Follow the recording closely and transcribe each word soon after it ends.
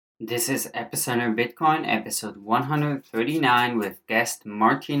This is Epicenter Bitcoin, episode 139 with guest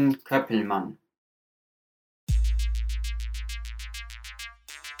Martin Köppelmann.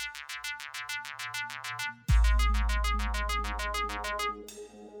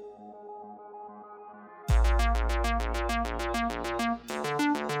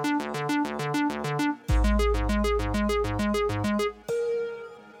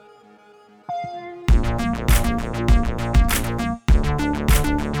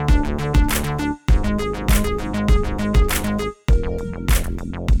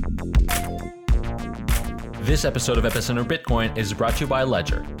 This episode of Epicenter Bitcoin is brought to you by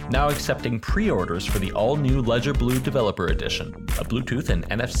Ledger, now accepting pre-orders for the all-new Ledger Blue Developer Edition, a Bluetooth and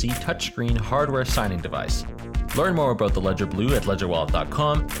NFC touchscreen hardware signing device. Learn more about the Ledger Blue at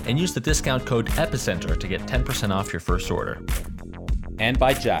ledgerwallet.com and use the discount code EPICENTER to get 10% off your first order. And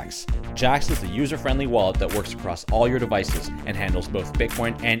by Jaxx. Jaxx is a user-friendly wallet that works across all your devices and handles both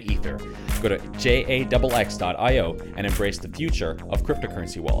Bitcoin and Ether. Go to jaxx.io and embrace the future of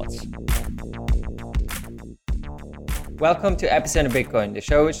cryptocurrency wallets. Welcome to Epicenter Bitcoin, the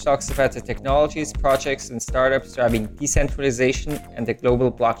show which talks about the technologies, projects, and startups driving decentralization and the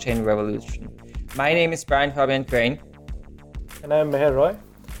global blockchain revolution. My name is Brian Fabian Crane. And I am Meher Roy.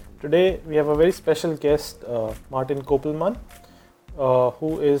 Today we have a very special guest, Martin Köppelmann,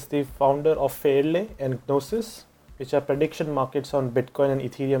 who is the founder of Fairlay and Gnosis, which are prediction markets on Bitcoin and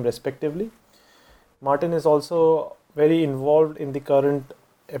Ethereum respectively. Martin is also very involved in the current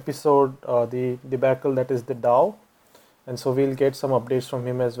episode, the debacle that is the DAO. And so we'll get some updates from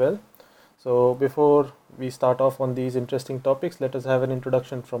him as well. So before we start off on these interesting topics, let us have an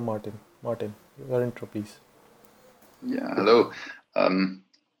introduction from Martin. Martin, your intro, please. Yeah, hello.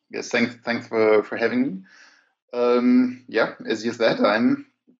 Yes, thanks for having me. As you said, I'm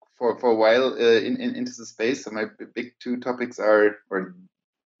for a while into the space. So my big topics are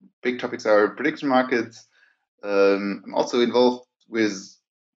prediction markets. I'm also involved with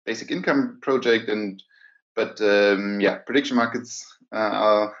basic income project But prediction markets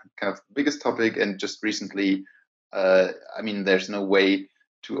are kind of the biggest topic, and just recently, there's no way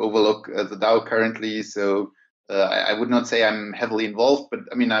to overlook the DAO currently. So I would not say I'm heavily involved, but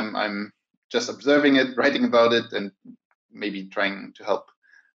I'm just observing it, writing about it, and maybe trying to help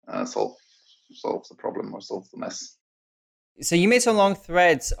solve the problem or solve the mess. So you made some long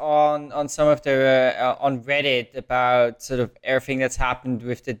threads on some of the on Reddit about sort of everything that's happened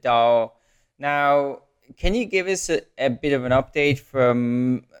with the DAO. Now, can you give us a bit of an update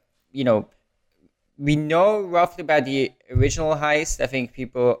from, we know roughly about the original heist. I think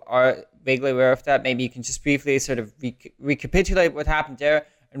people are vaguely aware of that. Maybe you can just briefly sort of recapitulate what happened there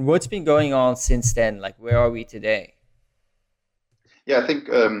and what's been going on since then. Like, where are we today? Yeah, I think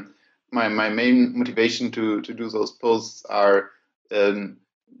my main motivation to do those posts are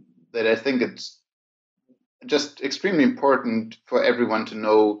that I think it's just extremely important for everyone to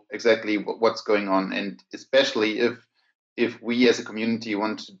know exactly what's going on, and especially if we as a community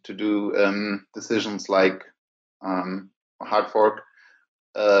want to do decisions like a hard fork,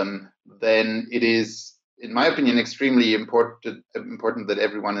 then it is, in my opinion, extremely important that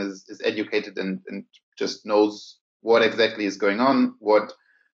everyone is educated and just knows what exactly is going on, what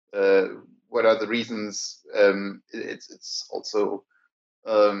are the reasons. It's also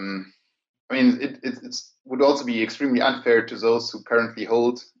it would also be extremely unfair to those who currently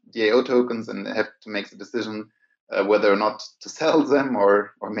hold DAO tokens and have to make the decision whether or not to sell them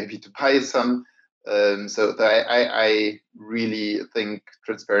or maybe to buy some. So I really think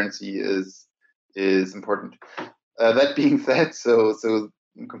transparency is important. That being said, so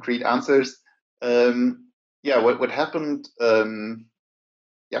concrete answers. What happened? A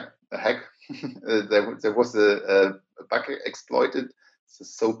hack. There was a bug exploited. It's a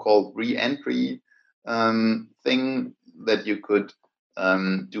so-called re-entry thing that you could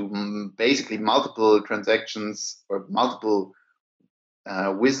do basically multiple transactions or multiple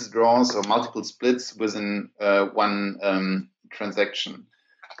withdrawals or multiple splits within one transaction.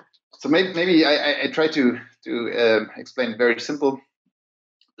 So maybe I try to explain very simple.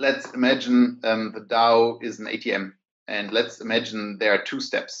 Let's imagine the DAO is an ATM, and let's imagine there are two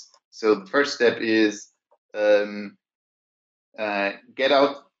steps. So the first step is get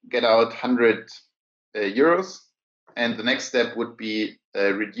out 100 euros, and the next step would be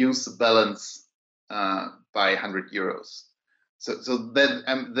reduce the balance by 100 euros. So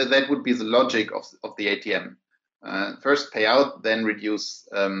that would be the logic of the ATM. First pay out, then reduce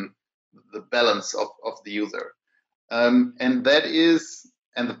the balance of the user. And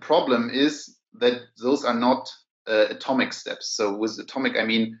the problem is that those are not atomic steps. So with atomic, I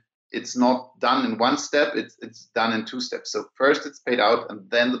mean it's not done in one step, it's done in two steps. So first it's paid out and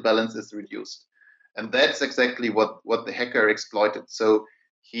then the balance is reduced. And that's exactly what the hacker exploited. So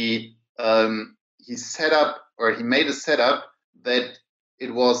he set up, or he made a setup that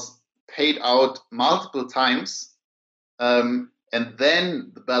it was paid out multiple times, and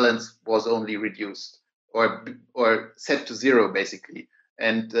then the balance was only reduced or set to zero basically.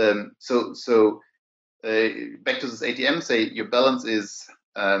 And so back to this ATM, say your balance is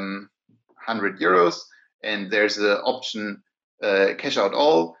 100 euros, and there's an option cash out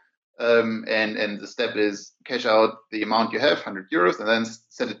all, and the step is cash out the amount you have, 100 euros, and then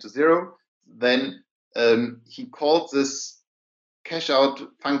set it to zero. Then he called this cash out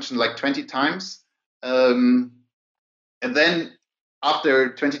function like 20 times, and then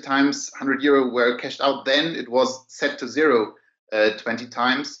after 20 times 100 euro were cashed out, then it was set to zero 20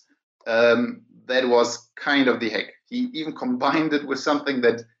 times. That was kind of the hack. He even combined it with something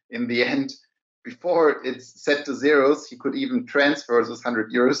that in the end, before it's set to zeros, he could even transfer those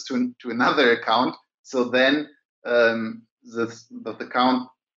 100 euros to another account. So then the account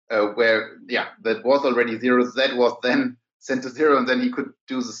that was already zeros, that was then sent to zero, and then he could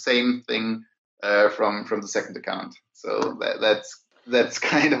do the same thing from the second account. So that's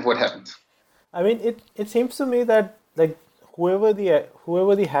kind of what happened. I mean, it seems to me that like whoever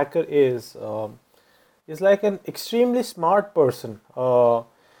the hacker is like an extremely smart person,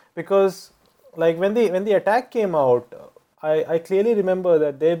 because like when the attack came out, I clearly remember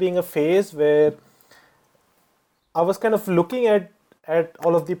that there being a phase where I was kind of looking at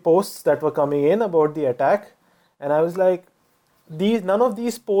all of the posts that were coming in about the attack, and I was like, none of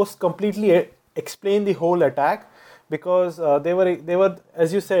these posts completely explain the whole attack, because they were,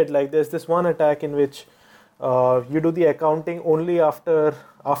 as you said, like there's this one attack in which you do the accounting only after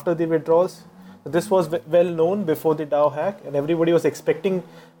the withdrawals. This was well known before the DAO hack, and everybody was expecting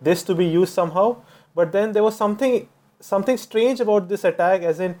this to be used somehow. But then there was something strange about this attack,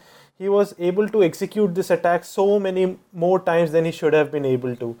 as in he was able to execute this attack so many more times than he should have been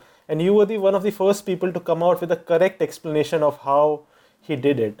able to. And you were one of the first people to come out with a correct explanation of how he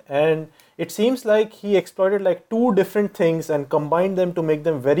did it. And it seems like he exploited like two different things and combined them to make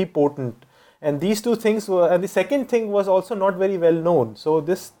them very potent. And these two things were, and the second thing was also not very well known. So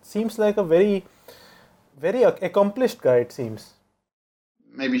this seems like a very, very accomplished guy, it seems.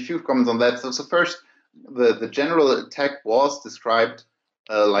 Maybe a few comments on that. So first, the general attack was described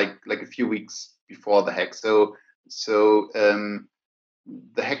like a few weeks before the hack. So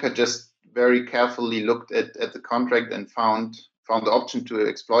the hacker just very carefully looked at the contract and found the option to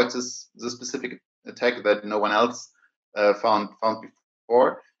exploit this specific attack that no one else found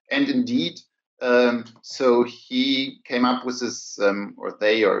before. And indeed, so he came up with this, or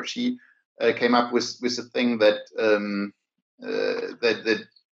they or she came up with a thing that that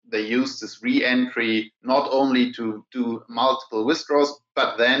they used this re-entry not only to do multiple withdrawals,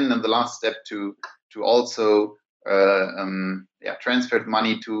 but then in the last step to also transferred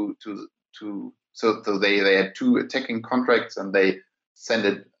money to so they had two attacking contracts, and they send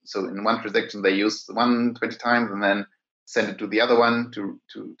it. So in one transaction they used one 20 times and then send it to the other one to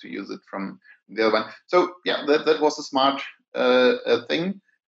use it from the other one. So yeah, that was a smart thing.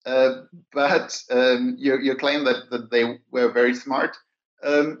 But your claim that they were very smart,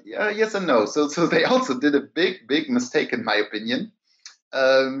 yes and no. So they also did a big mistake in my opinion,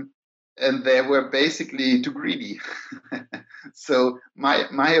 and they were basically too greedy. So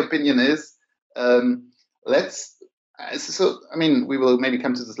my opinion is, I mean, we will maybe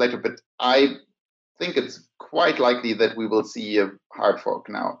come to this later, but I think it's quite likely that we will see a hard fork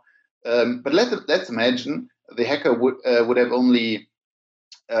now. But let's imagine the hacker would have only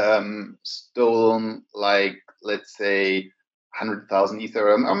stolen, like, let's say 100,000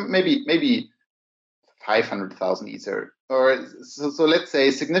 ether, maybe 500,000 ether, or so let's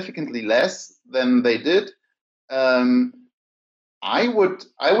say significantly less than they did. I would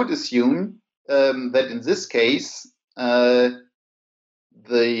assume that in this case there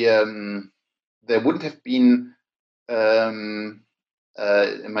wouldn't have been a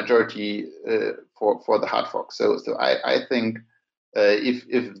majority for the hard fork. So I think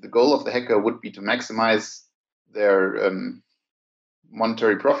if the goal of the hacker would be to maximize their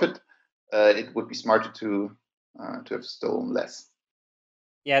monetary profit, it would be smarter to have stolen less.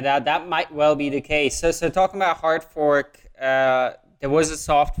 Yeah, that might well be the case. So talking about hard fork, there was a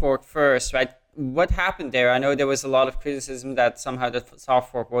soft fork first, right? What happened there? I know there was a lot of criticism that somehow the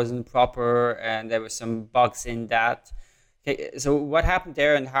soft fork wasn't proper and there were some bugs in that. Okay, so what happened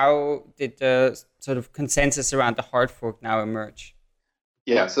there, and how did the sort of consensus around the hard fork now emerge?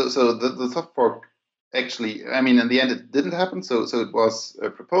 Yeah, so the soft fork actually, I mean, in the end, it didn't happen. So it was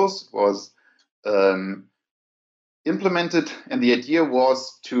proposed, it was implemented, and the idea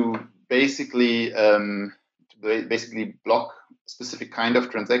was to basically block specific kind of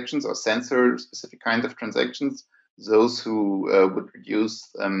transactions or censor specific kind of transactions. Those who would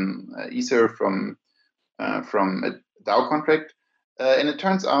reduce Ether from a DAO contract, and it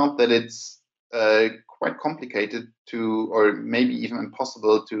turns out that it's quite complicated to, or maybe even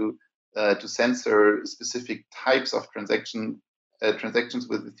impossible to censor specific types of transactions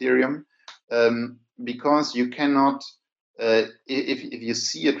with Ethereum, because you cannot, if you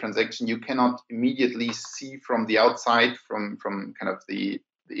see a transaction, you cannot immediately see from the outside, from kind of the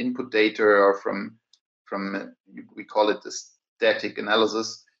input data, or from we call it the static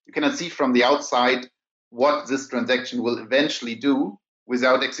analysis. You cannot see from the outside what this transaction will eventually do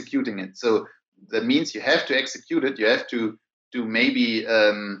without executing it. So that means you have to execute it. You have to do maybe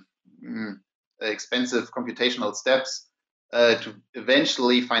expensive computational steps to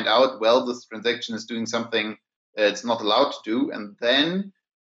eventually find out, well, this transaction is doing something it's not allowed to do, and then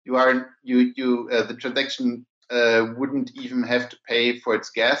the transaction wouldn't even have to pay for its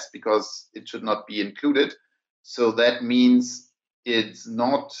gas because it should not be included. So that means it's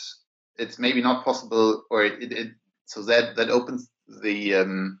maybe not possible, or so that opens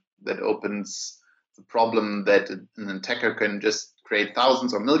the problem that an attacker can just create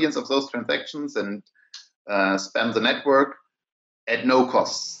thousands or millions of those transactions and spam the network at no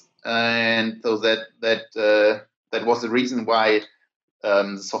costs. And so that was the reason why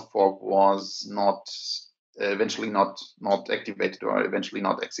the soft fork was eventually not activated, or eventually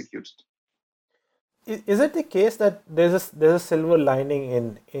not executed. Is it the case that there's a silver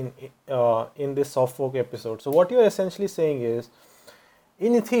lining in this soft fork episode? So what you're essentially saying is,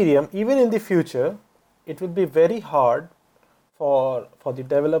 in Ethereum, even in the future, it will be very hard for the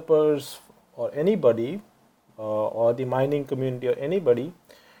developers or anybody or the mining community or anybody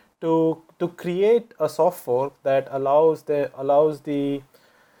to create a soft fork that allows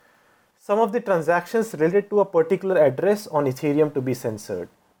some of the transactions related to a particular address on Ethereum to be censored.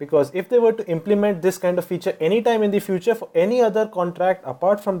 Because if they were to implement this kind of feature anytime in the future for any other contract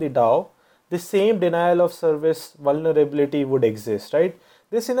apart from the DAO, the same denial of service vulnerability would exist, right?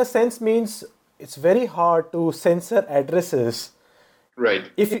 This in a sense means it's very hard to censor addresses,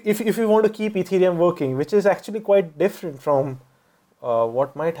 right? If you want to keep Ethereum working, which is actually quite different from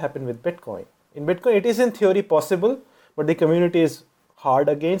what might happen with Bitcoin. In Bitcoin, it is in theory possible, but the community is hard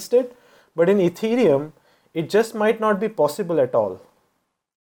against it. But in Ethereum, it just might not be possible at all.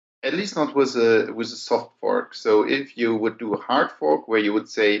 At least not with a soft fork. So if you would do a hard fork where you would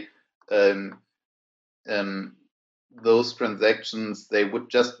say those transactions, they would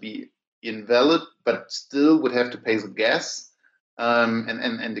just be invalid, but still would have to pay the gas.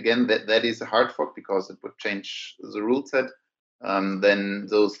 And again, that is a hard fork because it would change the rule set. Then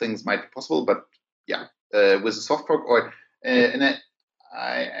those things might be possible. But yeah, with a soft fork, the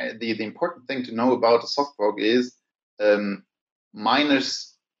important thing to know about a soft fork is miners.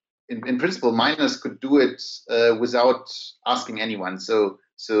 In principle, miners could do it without asking anyone. So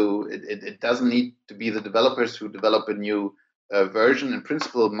it doesn't need to be the developers who develop a new version. In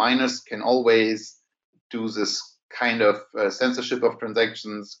principle, miners can always do this kind of censorship of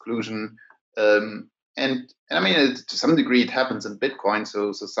transactions, collusion, and I mean, to some degree, it happens in Bitcoin.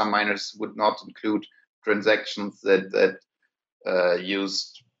 So some miners would not include transactions that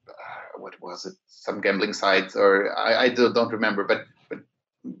used what was it? Some gambling sites, or I don't remember, but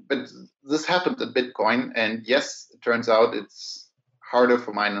this happened in Bitcoin, and yes, it turns out it's harder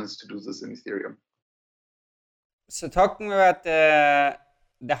for miners to do this in Ethereum. So talking about the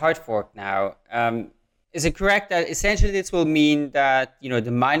hard fork now, is it correct that essentially this will mean that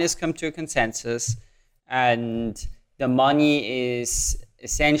the miners come to a consensus, and the money is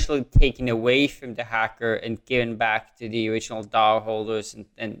essentially taken away from the hacker and given back to the original DAO holders,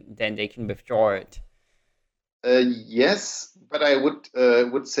 and then they can withdraw it? Yes, but I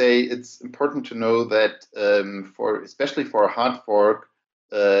would say it's important to know that especially for a hard fork,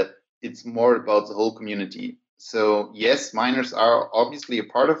 it's more about the whole community. So yes, miners are obviously a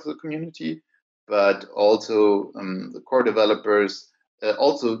part of the community, but also the core developers,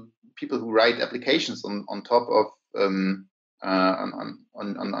 also people who write applications on top of on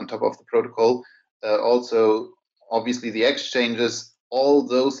top of the protocol, also obviously the exchanges. All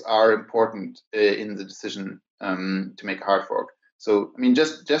those are important in the decision to make a hard fork. So, I mean,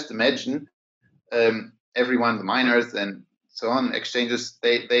 just imagine everyone, the miners and so on, exchanges,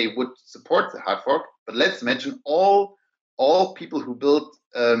 they would support the hard fork. But let's imagine all people who build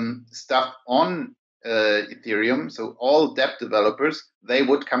stuff on Ethereum. So all dApp developers, they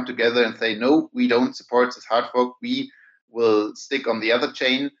would come together and say, no, we don't support this hard fork. We will stick on the other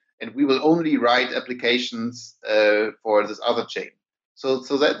chain, and we will only write applications for this other chain. So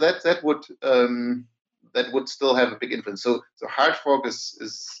that would still have a big influence. So hard fork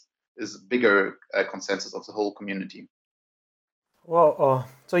is bigger consensus of the whole community. Well,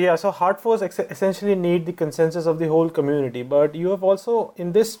 so hard forks essentially need the consensus of the whole community. But you have also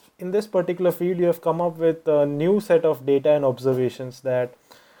in this particular field, you have come up with a new set of data and observations that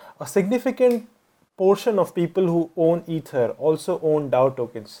a significant portion of people who own Ether also own DAO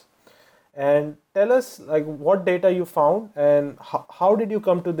tokens. And tell us like what data you found and how did you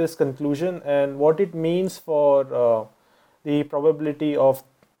come to this conclusion and what it means for the probability of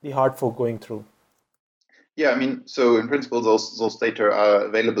the hard fork going through. Yeah, I mean, so in principle, those data are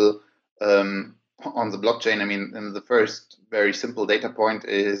available on the blockchain. I mean, and the first very simple data point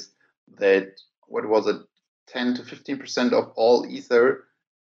is that, what was it, 10 to 15% of all Ether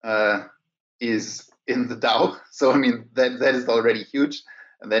is in the DAO. So, I mean, that is already huge.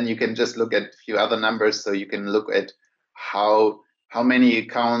 And then you can just look at a few other numbers. So you can look at how many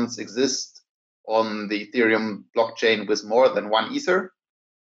accounts exist on the Ethereum blockchain with more than one Ether.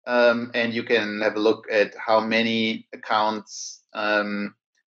 And you can have a look at how many accounts or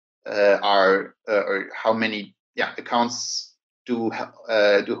how many accounts do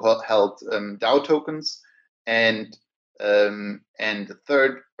held DAO tokens, and the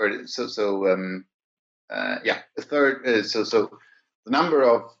third, or so the number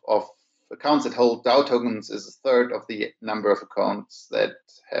of accounts that hold DAO tokens is a third of the number of accounts that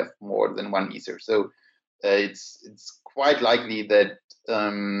have more than one Ether. So it's quite likely that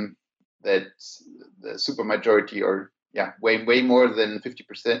that the supermajority, or way more than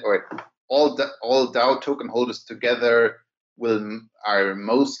 50%, or all DAO token holders together are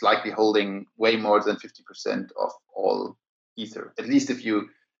most likely holding way more than 50% of all Ether. At least if you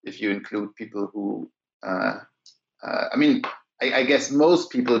include people who, I mean, I guess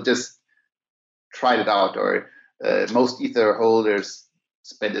most people just tried it out, or most Ether holders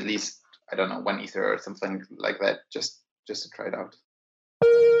spend at least, I don't know, one Ether or something like that, just to try it out.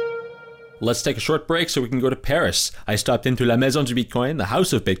 Let's take a short break so we can go to Paris. I stopped into La Maison du Bitcoin, the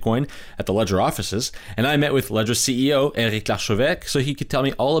House of Bitcoin, at the Ledger offices, and I met with Ledger CEO Eric Larchevêque so he could tell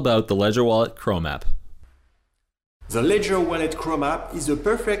me all about the Ledger Wallet Chrome app. The Ledger Wallet Chrome app is a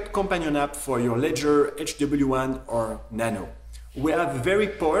perfect companion app for your Ledger HW1 or Nano. We have a very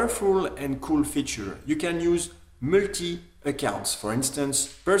powerful and cool feature. You can use multi-accounts, for instance,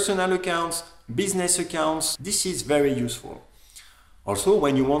 personal accounts, business accounts. This is very useful. Also,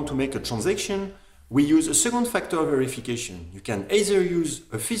 when you want to make a transaction, we use a second factor verification. You can either use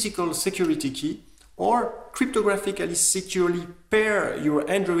a physical security key or cryptographically securely pair your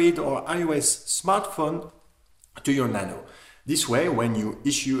Android or iOS smartphone to your Nano. This way, when you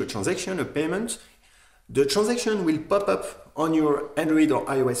issue a transaction, a payment, the transaction will pop up on your Android or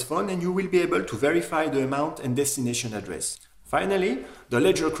iOS phone and you will be able to verify the amount and destination address. Finally, the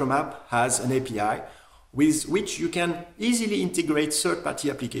Ledger Chrome app has an API with which you can easily integrate third-party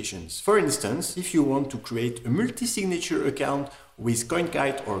applications. For instance, if you want to create a multi-signature account with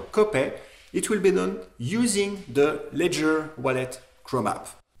CoinKite or Copay, it will be done using the Ledger Wallet Chrome app.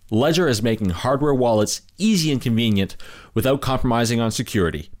 Ledger is making hardware wallets easy and convenient without compromising on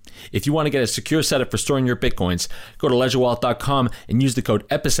security. If you want to get a secure setup for storing your Bitcoins, go to ledgerwallet.com and use the code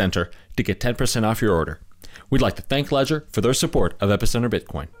EPICENTER to get 10% off your order. We'd like to thank Ledger for their support of Epicenter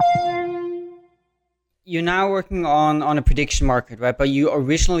Bitcoin. You're now working on a prediction market, right? But you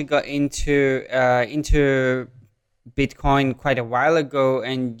originally got into Bitcoin quite a while ago,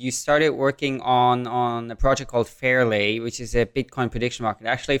 and you started working on a project called Fairlay, which is a Bitcoin prediction market.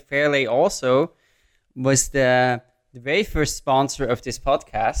 Actually, Fairlay also was the very first sponsor of this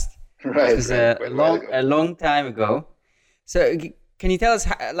podcast. Right. It was a long time ago. So can you tell us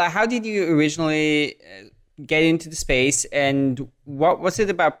how did you originally get into the space, and what was it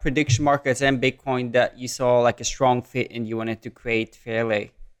about prediction markets and Bitcoin that you saw like a strong fit and you wanted to create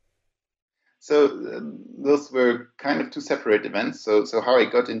Fairlay? So those were kind of two separate events. So how I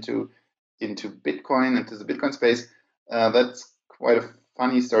got into Bitcoin, into the Bitcoin space, that's quite a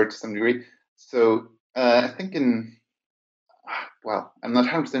funny story to some degree. So I think I'm not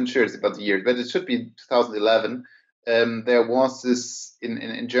 100% sure about the year, but it should be 2011. There was this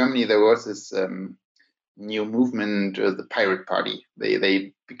in Germany. There was this new movement, the Pirate Party.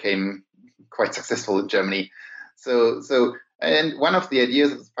 They became quite successful in Germany. And one of the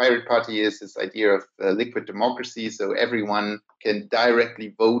ideas of the Pirate Party is this idea of liquid democracy. So everyone can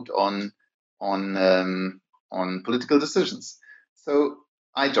directly vote on political decisions. So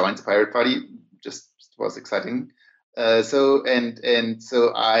I joined the Pirate Party just was exciting. So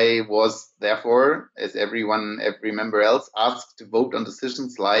I was therefore, as every member else, asked to vote on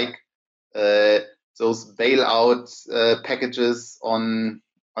decisions like those bailout packages on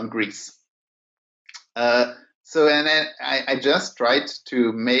Greece. So I just tried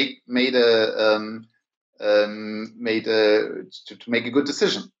to make a good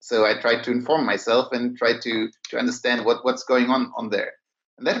decision. So I tried to inform myself and tried to understand what's going on there.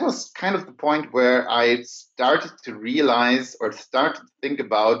 And that was kind of the point where I started to realize or started to think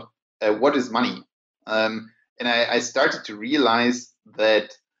about what is money. And I started to realize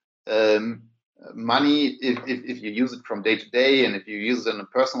that money, if you use it from day to day and if you use it on a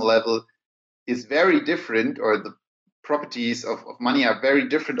personal level, is very different, or the properties of money are very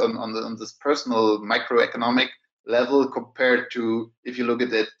different on this personal microeconomic level compared to if you look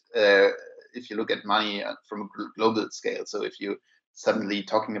at money from a global scale. So if you suddenly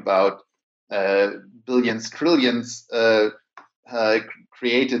talking about billions, trillions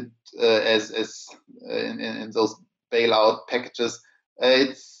created as in those bailout packages,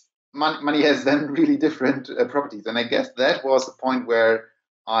 it's money has then really different properties. And I guess that was the point where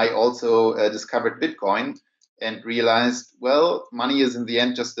I also discovered Bitcoin and realized, well, money is in the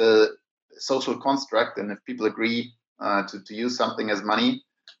end just a social construct, and if people agree to use something as money,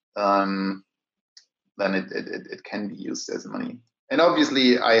 then it can be used as money. And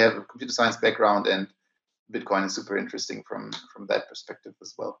obviously, I have a computer science background, and Bitcoin is super interesting from that perspective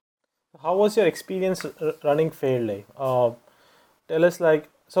as well. How was your experience running Fairlay? Tell us,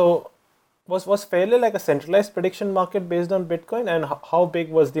 was Fairlay like a centralized prediction market based on Bitcoin, and how big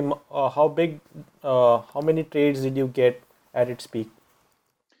was how many trades did you get at its peak?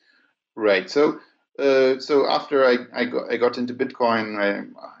 Right. So after I got into Bitcoin, I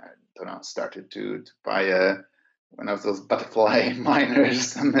started to buy one of those butterfly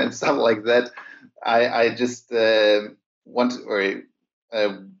miners and stuff like that. I just wanted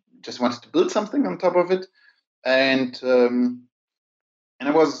to build something on top of it, and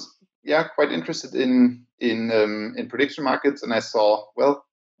I was quite interested in prediction markets, and I saw, well,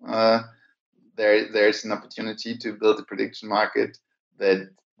 there's an opportunity to build a prediction market that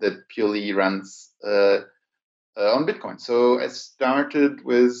purely runs on Bitcoin. So I started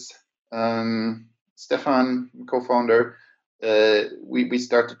with Stefan, co-founder. We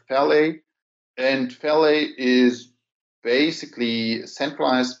started Fairlay, and Fairlay is basically a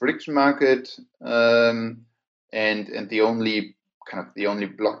centralized prediction market, and the only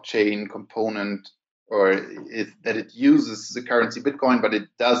blockchain component, or that it uses the currency Bitcoin, but it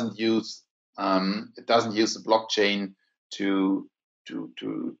doesn't use the blockchain to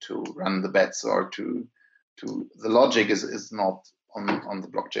run the bets, or to the logic is not on the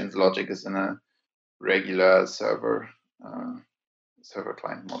blockchain. The logic is in a regular server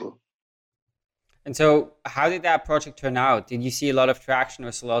client model. And so how did that project turn out? Did you see a lot of traction?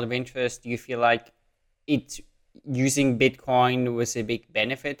 Was a lot of interest? Do you feel like using Bitcoin was a big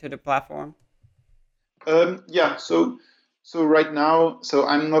benefit to the platform? So right now, so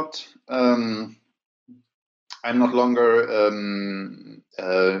I'm not longer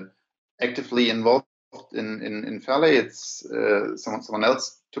actively involved in Fairlay. It's someone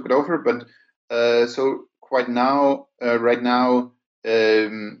else took it over. But so right now,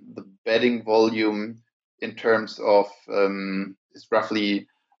 the betting volume in terms of is roughly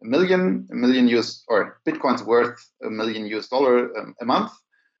 $1 million US, or Bitcoin's worth $1 million a month.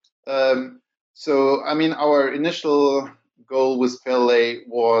 So I mean, our initial goal with Fairlay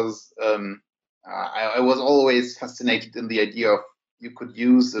was I was always fascinated in the idea of you could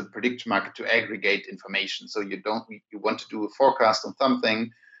use a prediction market to aggregate information. So you want to do a forecast on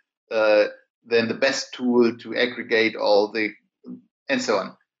something, then the best tool to aggregate all the, and so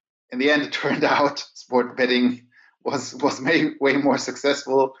on. In the end, it turned out sport betting was way more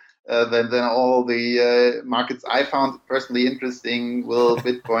successful than all the markets I found personally interesting. Will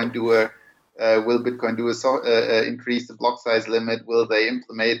Bitcoin do increase the block size limit? Will they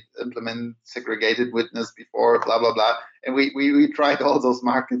implement segregated witness before blah blah blah? And we tried all those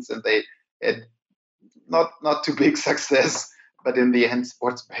markets, and they had not too big success. But in the end,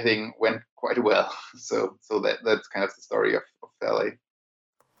 sports betting went quite well. So that's kind of the story of Fairlay.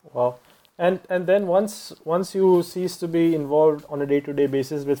 Wow. And then once you ceased to be involved on a day-to-day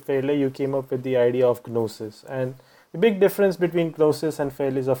basis with Fairlay, you came up with the idea of Gnosis. And the big difference between Gnosis and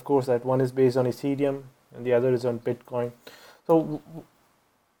Fairlay is, of course, that one is based on Ethereum and the other is on Bitcoin. So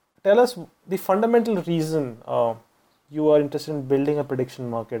tell us the fundamental reason you are interested in building a prediction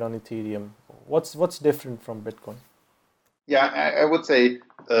market on Ethereum. What's different from Bitcoin? Yeah, I would say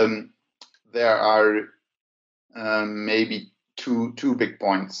there are maybe two big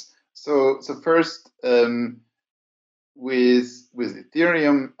points. So first, with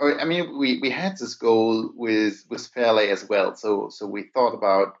Ethereum, we had this goal with Fairlay as well. So we thought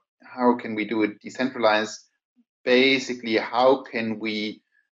about how can we do it decentralized. Basically, how can we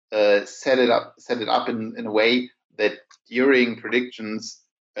set it up in a way that during predictions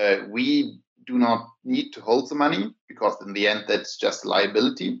we do not need to hold the money, because in the end that's just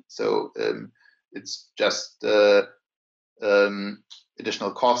liability. So it's just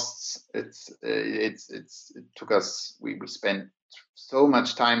additional costs. It took us, we spent so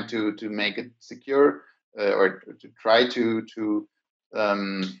much time to make it secure, or to try to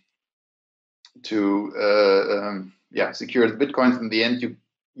secure the bitcoins. In the end,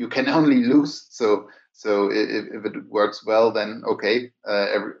 you can only lose. So if it works well, then okay,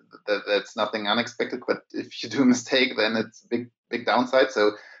 that's nothing unexpected. But if you do a mistake, then it's a big downside.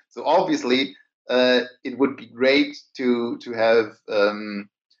 So obviously, it would be great to have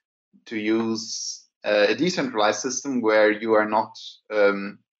to use a decentralized system where you are not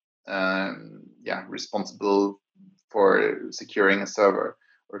responsible for securing a server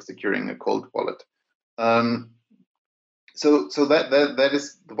or securing a cold wallet. So that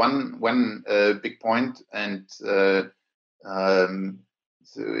is one big point, and so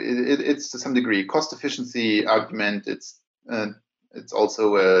it's to some degree a cost efficiency argument. It's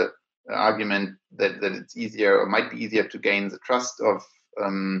also a argument that it's easier, or might be easier, to gain the trust of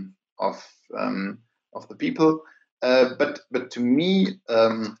the people. But to me,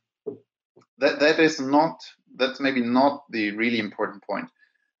 that's maybe not the really important point.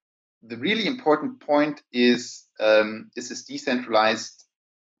 The really important point is this decentralized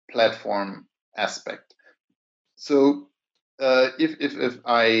platform aspect. So if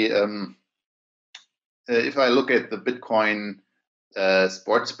I look at the Bitcoin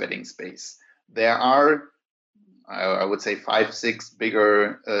sports betting space, there are, I would say, 5-6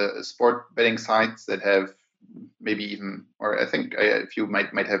 bigger sport betting sites that have maybe even, or I think a few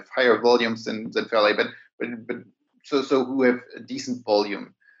might have higher volumes than Fairlay, but so who have a decent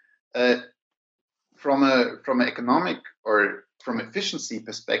volume. From an economic or from efficiency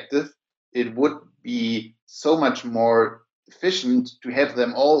perspective, it would be so much more efficient to have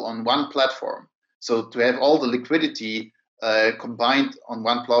them all on one platform. So to have all the liquidity combined on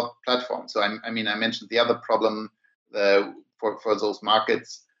one platform. So I mentioned the other problem for those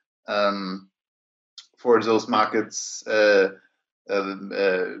markets. Will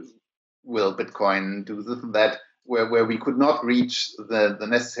Bitcoin do this and that? Where we could not reach the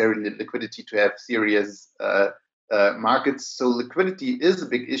necessary liquidity to have serious markets. So liquidity is a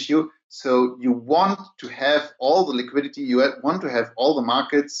big issue. So you want to have all the liquidity, you want to have all the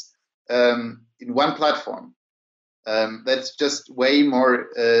markets in one platform. That's just way more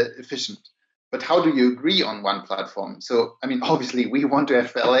efficient. But how do you agree on one platform? So, obviously we want to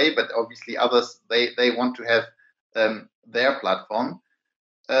have Fairlay, but obviously others, they want to have their platform.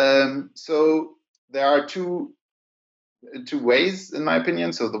 So there are two ways, in my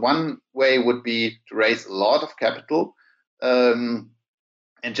opinion. So the one way would be to raise a lot of capital and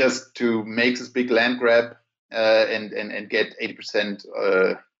just to make this big land grab and get 80%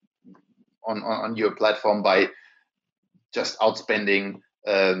 on your platform by just outspending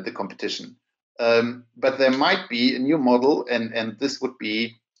the competition. But there might be a new model, and this would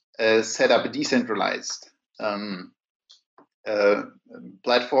be set up a decentralized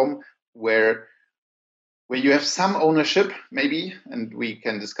platform where you have some ownership, maybe, and we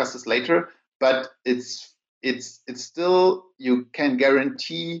can discuss this later, but it's still, you can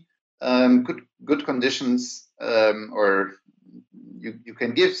guarantee good conditions, or you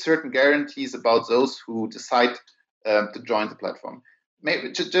can give certain guarantees about those who decide to join the platform.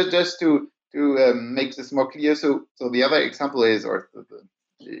 Maybe just to make this more clear. So the other example is,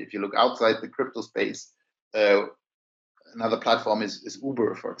 if you look outside the crypto space, another platform is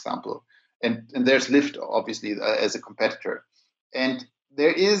Uber, for example. And there's Lyft, obviously, as a competitor. And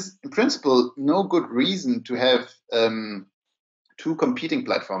there is, in principle, no good reason to have two competing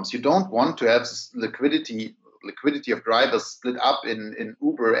platforms. You don't want to have liquidity of drivers split up in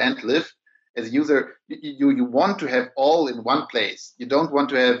Uber and Lyft. As a user, you want to have all in one place. You don't want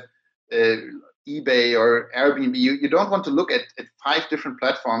to have eBay or Airbnb. You don't want to look at 5 different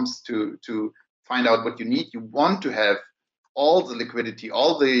platforms to find out what you need. You want to have all the liquidity,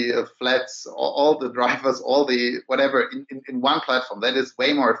 all the flats, all the drivers, all the whatever in one platform. That is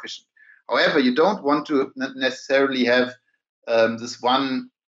way more efficient. However, you don't want to necessarily have this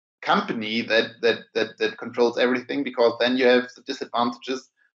one company that controls everything, because then you have the disadvantages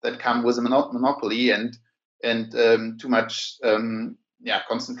that come with a monopoly and too much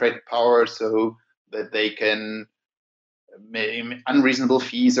concentrated power, so that they can unreasonable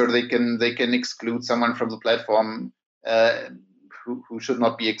fees, or they can exclude someone from the platform who should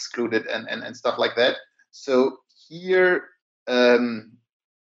not be excluded, and stuff like that. So here, that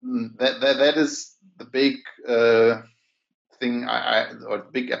is the big thing or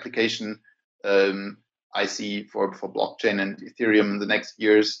the big application I see for blockchain and Ethereum in the next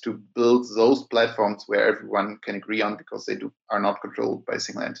years, to build those platforms where everyone can agree on, because they are not controlled by a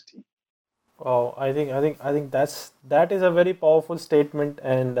single entity. Wow, I think that is a very powerful statement,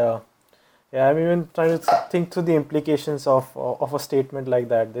 and yeah, I'm even trying to think through the implications of a statement like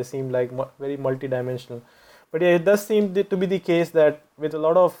that. They seem like very multidimensional, but yeah, it does seem to be the case that with a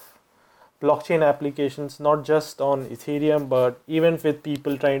lot of blockchain applications, not just on Ethereum, but even with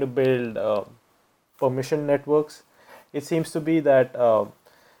people trying to build permission networks, it seems to be that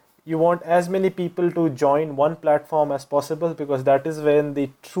you want as many people to join one platform as possible, because that is when the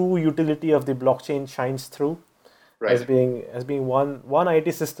true utility of the blockchain shines through, Right. as being one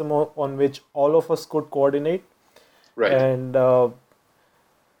IT system on which all of us could coordinate. Right.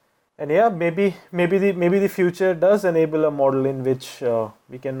 And yeah, maybe the future does enable a model in which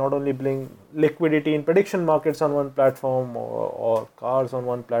we can not only bring liquidity in prediction markets on one platform, or cars on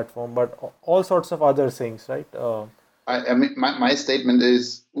one platform, but all sorts of other things, right? I mean, my statement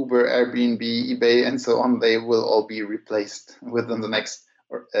is Uber, Airbnb, eBay, and so on, they will all be replaced within the next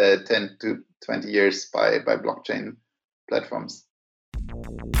 10 to 20 years by blockchain platforms.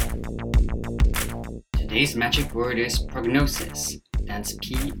 Today's magic word is prognosis. That's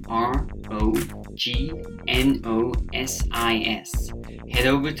PROGNOSIS. Head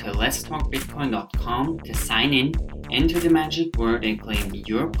over to letstalkbitcoin.com to sign in, enter the magic word, and claim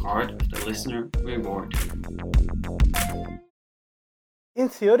your part of the listener reward. In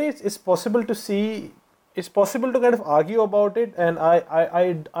theory, it's possible to see, it's possible to kind of argue about it, and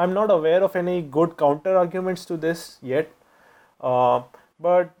I'm not aware of any good counter arguments to this yet,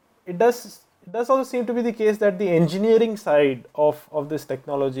 but it does also seem to be the case that the engineering side of this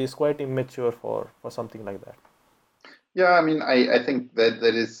technology is quite immature for something like that. Yeah, I mean, I think that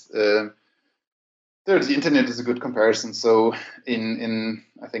is the internet is a good comparison. So in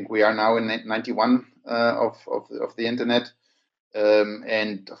I think we are now in 91 of the internet.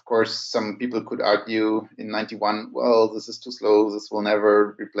 And of course, some people could argue in 91, well, this is too slow, this will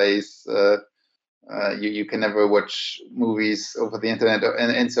never replace, you can never watch movies over the internet,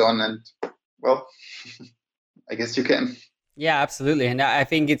 and so on. And well, I guess you can. Yeah, absolutely. And I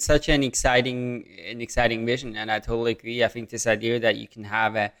think it's such an exciting vision. And I totally agree. I think this idea that you can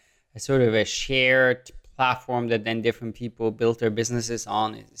have a sort of a shared platform that then different people build their businesses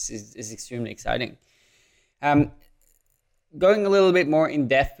on is extremely exciting. Going a little bit more in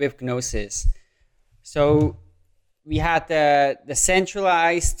depth with Gnosis. So we had the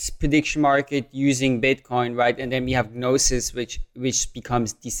centralized prediction market using Bitcoin, right? And then we have Gnosis, which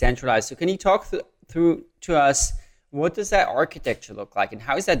becomes decentralized. So can you talk through to us, what does that architecture look like, and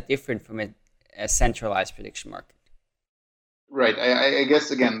how is that different from a centralized prediction market? Right. I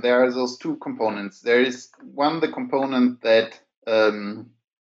guess, again, there are those two components. There is one, the component that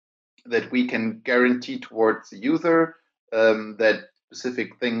that we can guarantee towards the user, that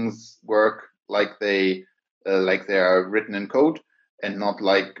specific things work like they are written in code, and not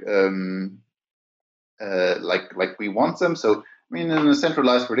like we want them. So, I mean, in a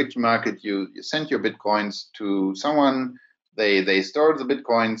centralized prediction market, you send your bitcoins to someone, they store the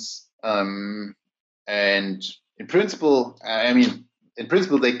bitcoins, and in principle,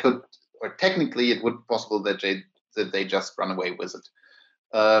 they could, or technically it would be possible that they just run away with it.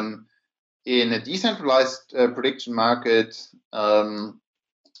 In a decentralized prediction market,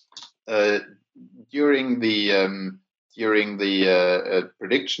 during the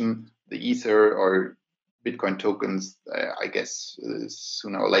prediction, the Ether or Bitcoin tokens, I guess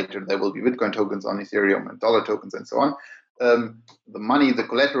sooner or later there will be Bitcoin tokens on Ethereum and dollar tokens and so on. The money, the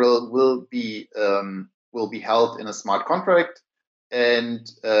collateral, will be held in a smart contract, and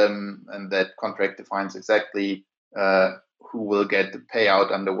that contract defines exactly who will get the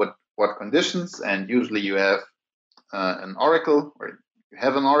payout under what conditions. And usually you have an oracle, or you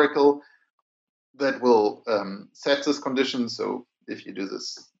have an oracle that will set this condition. So if you do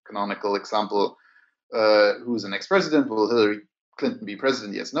this canonical example, who's the next president? Will Hillary Clinton be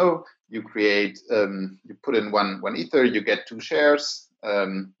president? Yes, no. You create, you put in one Ether, you get two shares,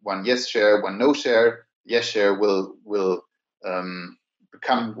 one yes share, one no share. Yes share will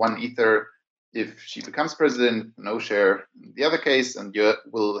become one Ether if she becomes president, no share in the other case, and you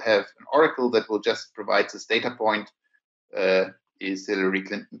will have an oracle that will just provide this data point. Is Hillary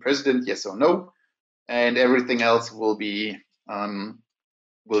Clinton president? Yes or no? And everything else will be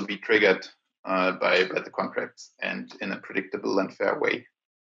triggered by the contracts and in a predictable and fair way.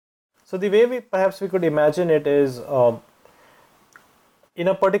 So the way we could imagine it is in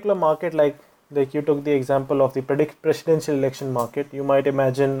a particular market, like you took the example of the presidential election market. You might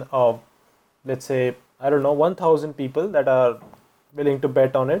imagine, let's say, I don't know, 1,000 people that are willing to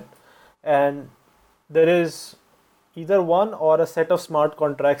bet on it, and there is either one or a set of smart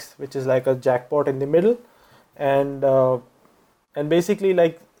contracts which is like a jackpot in the middle, and basically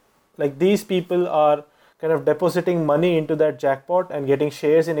like these people are kind of depositing money into that jackpot and getting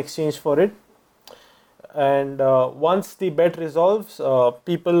shares in exchange for it. And once the bet resolves,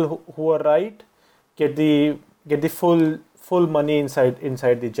 people who are right get the full money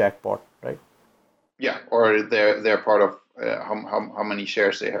inside the jackpot, right? Yeah, or they're part of how many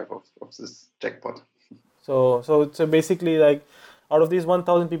shares they have of this jackpot. So basically, like, out of these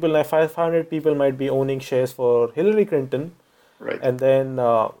 1,000 people, like 500 people might be owning shares for Hillary Clinton. Right. And then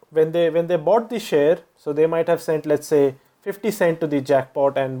when they bought the share, so they might have sent, let's say, 50 cents to the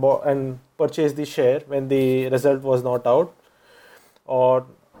jackpot and purchased the share when the result was not out, or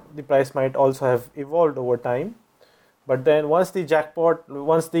the price might also have evolved over time. But then once the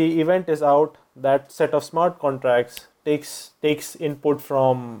event is out, that set of smart contracts takes input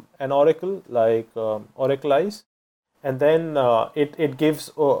from an oracle like Oracleize, and then it gives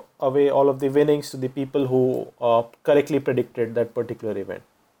away all of the winnings to the people who correctly predicted that particular event.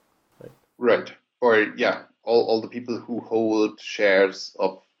 Right. Or yeah, all the people who hold shares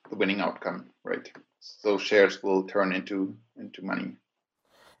of the winning outcome. Right. So shares will turn into money.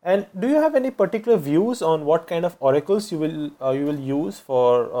 And do you have any particular views on what kind of oracles you will use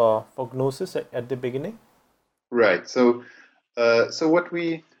for Gnosis at the beginning? Right. So what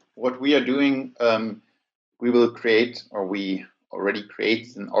we are doing, we will create, or we already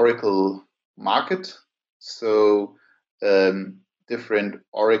create, an oracle market. So different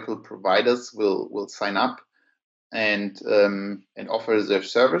oracle providers will sign up and offer their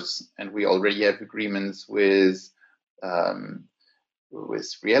service, and we already have agreements with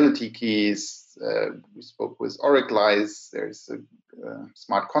Reality Keys. We spoke with Oracleize. There's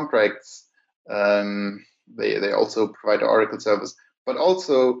smart contracts. They also provide an oracle service, but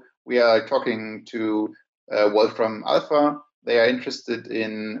also we are talking to Wolfram Alpha. They are interested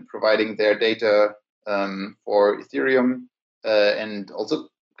in providing their data for Ethereum, and also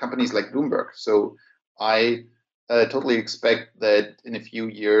companies like Bloomberg. So I totally expect that in a few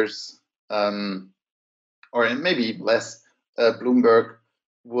years, or maybe less, Bloomberg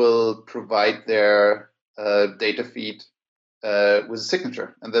will provide their data feed with a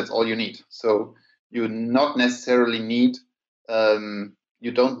signature, and that's all you need. So you not necessarily need,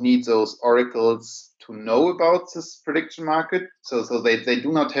 you don't need those oracles to know about this prediction market. So they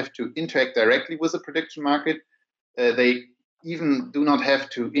do not have to interact directly with the prediction market. They even do not have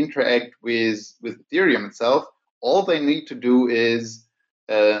to interact with Ethereum itself. All they need to do is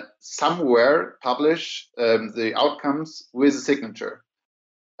somewhere publish the outcomes with a signature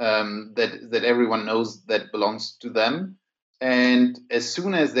that everyone knows that belongs to them. And as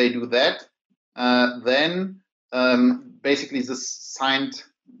soon as they do that, then basically the signed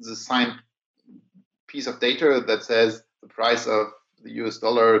piece of data that says the price of the US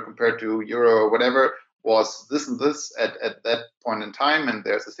dollar compared to euro or whatever was this and this at that point in time, and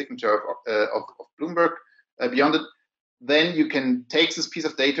there's a signature of Bloomberg beyond it. Then you can take this piece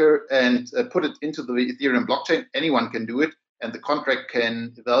of data and put it into the Ethereum blockchain. Anyone can do it, and the contract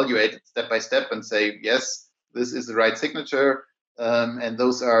can evaluate it step by step and say, yes, this is the right signature, and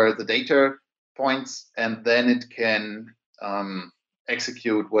those are the data points, and then it can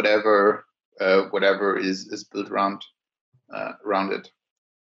execute whatever is built around it.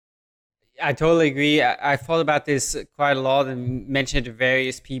 I totally agree. I thought about this quite a lot and mentioned it to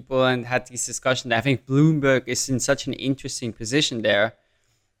various people and had these discussions. I think Bloomberg is in such an interesting position there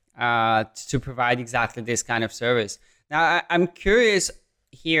to provide exactly this kind of service. Now, I'm curious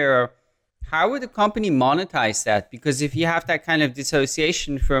here, how would the company monetize that? Because if you have that kind of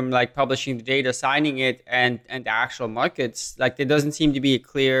dissociation from like publishing the data, signing it, and the actual markets, like there doesn't seem to be a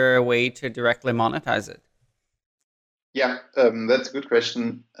clear way to directly monetize it. Yeah, that's a good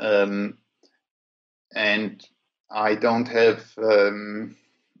question. And I don't have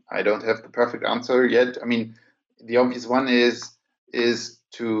the perfect answer yet. I mean, the obvious one is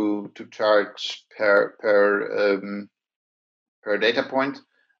to charge per data point,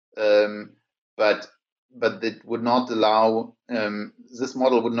 but it would not allow, this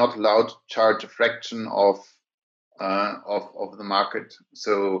model would not allow to charge a fraction of the market.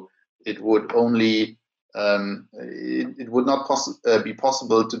 So it would only it would not be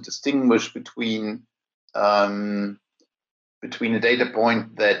possible to distinguish between between a data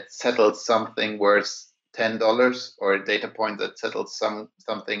point that settles something worth $10 or a data point that settles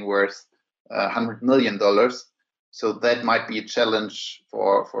something worth $100 million. So that might be a challenge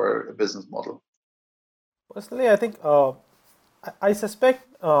for a business model. Personally, I think I suspect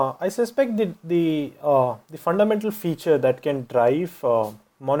the fundamental feature that can drive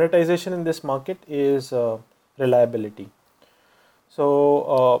monetization in this market is reliability.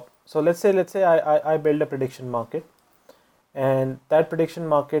 So let's say I build a prediction market, and that prediction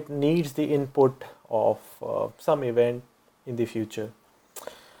market needs the input of some event in the future.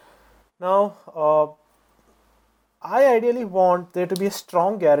 Now, I ideally want there to be a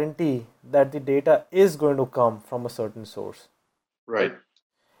strong guarantee that the data is going to come from a certain source. Right.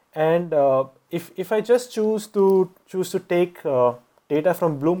 And if I just choose to take data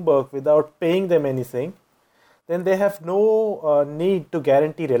from Bloomberg without paying them anything, then they have no need to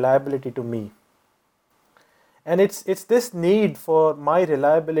guarantee reliability to me. And it's this need for my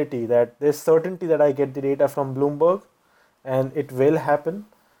reliability, that there's certainty that I get the data from Bloomberg and it will happen,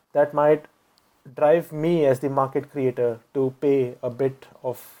 that might drive me as the market creator to pay a bit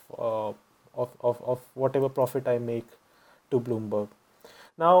of whatever profit I make to Bloomberg.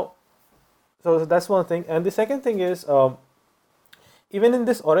 Now, so that's one thing. And the second thing is, even in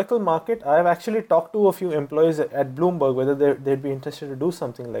this Oracle market, I've actually talked to a few employees at Bloomberg whether they'd be interested to do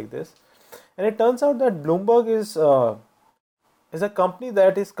something like this. And it turns out that Bloomberg is a company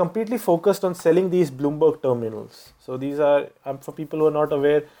that is completely focused on selling these Bloomberg terminals. So these are, for people who are not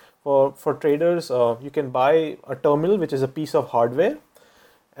aware, for traders, you can buy a terminal, which is a piece of hardware.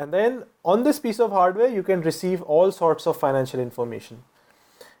 And then on this piece of hardware, you can receive all sorts of financial information.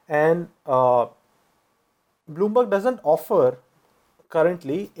 And Bloomberg doesn't offer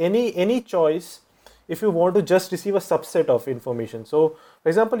currently any choice if you want to just receive a subset of information. So, for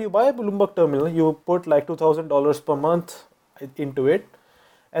example, you buy a Bloomberg terminal, you put like $2,000 per month into it,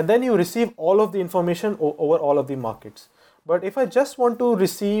 and then you receive all of the information over all of the markets. But if I just want to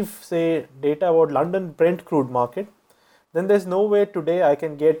receive, say, data about London Brent crude market, then there's no way today I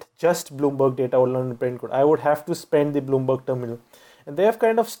can get just Bloomberg data about London Brent crude. I would have to spend the Bloomberg terminal. And they have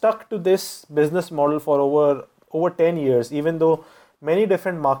kind of stuck to this business model for over 10 years, even though many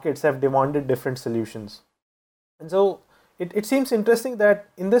different markets have demanded different solutions. And so it seems interesting that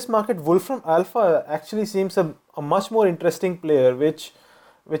in this market, Wolfram Alpha actually seems a much more interesting player, which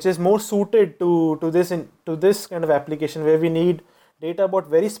is more suited to this kind of application where we need data about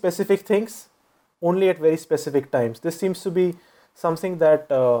very specific things only at very specific times. This seems to be something that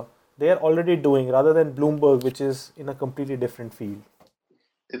they are already doing, rather than Bloomberg, which is in a completely different field.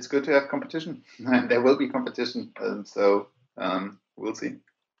 It's good to have competition, and there will be competition. So we'll see.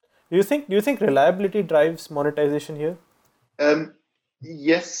 Do you think reliability drives monetization here?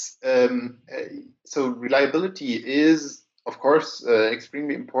 Yes. So reliability is, of course,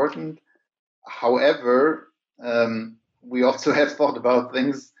 extremely important. However, we also have thought about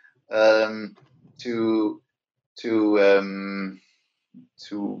things to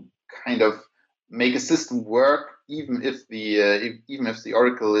kind of make a system work, even if the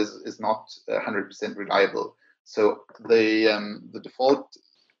Oracle is not 100% reliable. So the default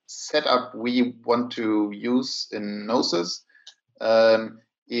setup we want to use in Gnosis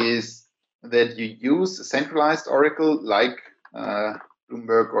is that you use a centralized Oracle like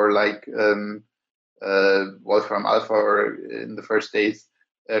Bloomberg or like Wolfram Alpha, or in the first days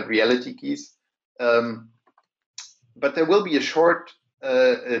Reality Keys. But there will be a short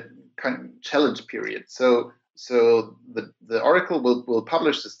kind of challenge period. So the Oracle will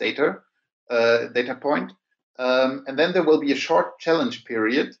publish this data point, and then there will be a short challenge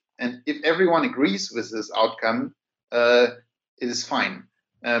period. And if everyone agrees with this outcome, it is fine,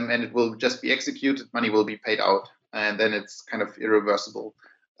 and it will just be executed. Money will be paid out, and then it's kind of irreversible.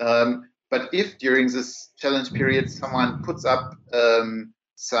 But if during this challenge period someone puts up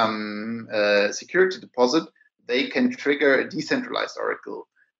some security deposit, they can trigger a decentralized Oracle.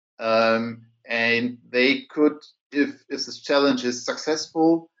 And they could, if this challenge is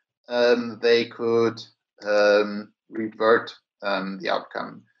successful, they could revert the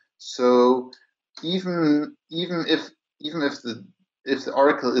outcome. So even if the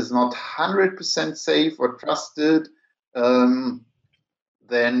Oracle is not 100% safe or trusted, then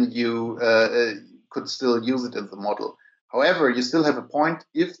you could still use it in the model. However, you still have a point.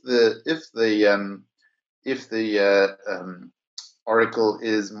 If the Oracle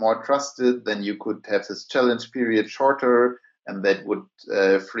is more trusted, then you could have this challenge period shorter, and that would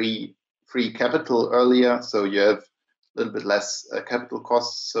free capital earlier. So you have a little bit less capital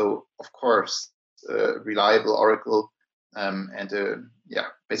costs. So of course, reliable Oracle and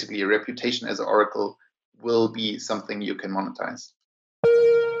basically a reputation as an Oracle will be something you can monetize.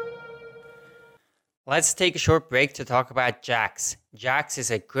 Let's take a short break to talk about Jaxx. Jaxx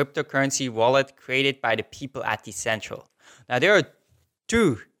is a cryptocurrency wallet created by the people at Decentral. Now, there are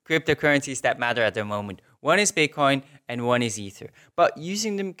two cryptocurrencies that matter at the moment. One is Bitcoin and one is Ether. But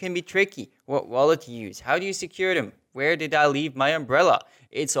using them can be tricky. What wallet to use? How do you secure them? Where did I leave my umbrella?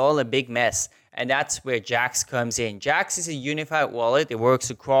 It's all a big mess. And that's where Jaxx comes in. Jaxx is a unified wallet. It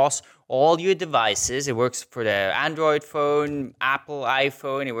works across all your devices. It works for the Android phone, Apple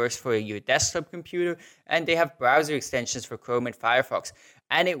iPhone. It works for your desktop computer. And they have browser extensions for Chrome and Firefox.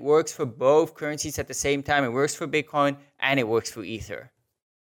 And it works for both currencies at the same time. It works for Bitcoin and it works for Ether.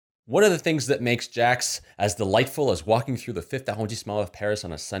 One of the things that makes Jaxx as delightful as walking through the 5th arrondissement of Paris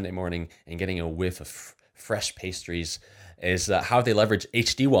on a Sunday morning and getting a whiff of fresh pastries is how they leverage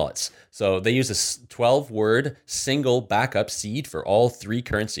HD wallets. So they use a 12-word single backup seed for all three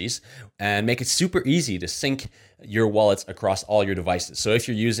currencies and make it super easy to sync your wallets across all your devices. So if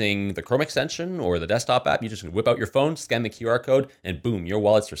you're using the Chrome extension or the desktop app, you just whip out your phone, scan the QR code, and boom, your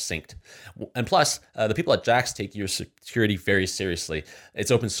wallets are synced. And plus, the people at Jaxx take your security very seriously. It's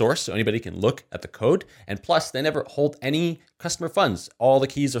open source, so anybody can look at the code. And plus, they never hold any customer funds. All the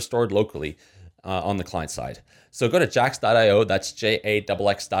keys are stored locally on the client side. So go to jaxx.io, that's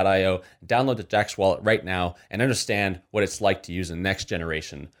jaxx.io, download the Jaxx wallet right now and understand what it's like to use a next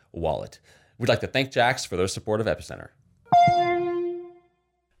generation wallet. We'd like to thank Jaxx for their support of Epicenter.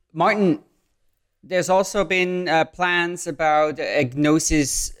 Martin, there's also been plans about a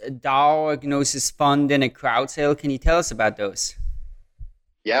Gnosis DAO, a Gnosis fund, and a crowd sale. Can you tell us about those?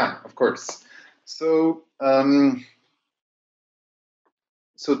 Yeah, of course. So,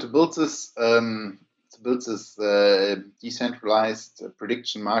 to build this decentralized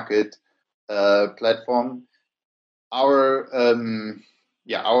prediction market platform, our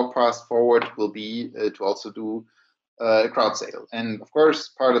path forward will be to also do a crowd sale. And of course,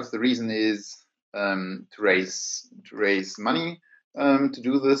 part of the reason is to raise money to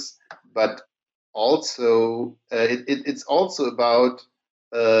do this, but also it's also about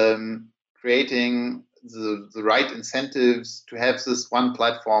creating the right incentives to have this one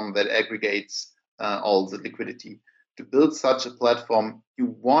platform that aggregates all the liquidity. To build such a platform,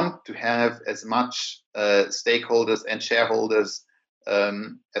 you want to have as much stakeholders and shareholders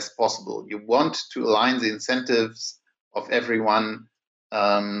as possible. You want to align the incentives of everyone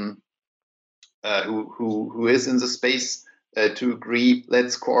who is in the space to agree,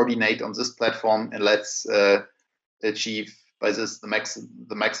 let's coordinate on this platform and let's achieve by this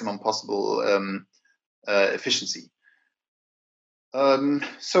the maximum possible efficiency.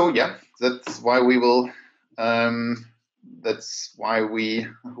 So yeah, that's why we will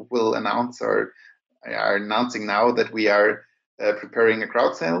announce or are announcing now that we are preparing a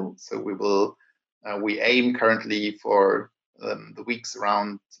crowd sale. So we aim currently for the weeks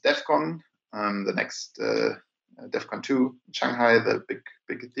around DEF CON, the next DEF CON 2 in Shanghai, the big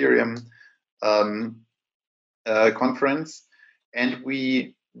Ethereum conference, and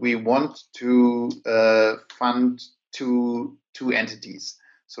we want to fund two entities.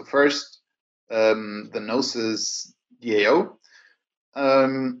 So first, the Gnosis DAO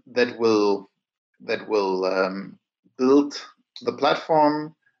that will build the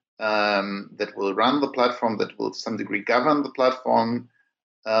platform, that will run the platform, that will to some degree govern the platform,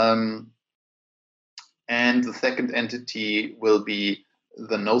 and the second entity will be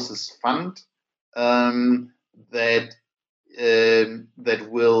the Gnosis Fund that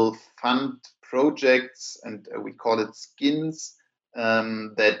will fund projects, and we call it skins,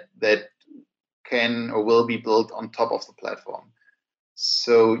 that can or will be built on top of the platform.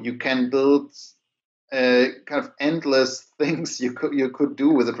 So you can build kind of endless things you could do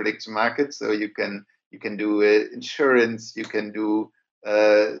with a prediction market. So you can do insurance, you can do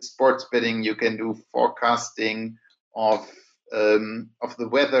sports betting, you can do forecasting of the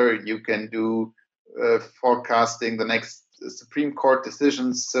weather, you can do forecasting the next Supreme Court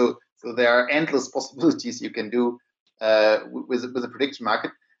decisions. So there are endless possibilities you can do with a prediction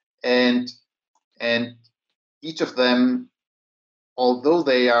market, and each of them, although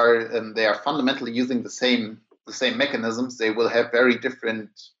they are fundamentally using the same mechanisms, they will have very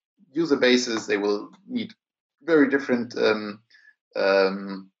different user bases. They will need very different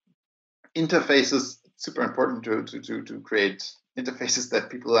interfaces. It's super important to create interfaces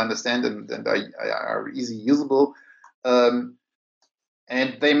that people understand and are easy usable. And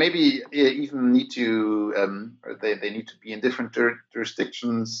they maybe even need to or they need to be in different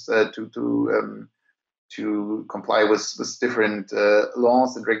jurisdictions to comply with different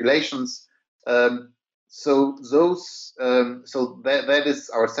laws and regulations. So that is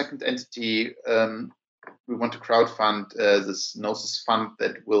our second entity want to crowdfund this Gnosis fund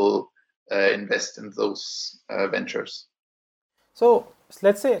that will invest in those ventures. So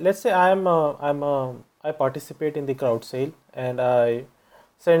let's say I participate in the crowd sale and I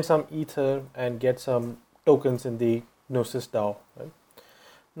send some Ether and get some tokens in the Gnosis DAO. Right?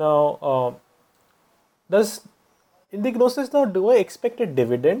 Now, in the Gnosis DAO, do I expect a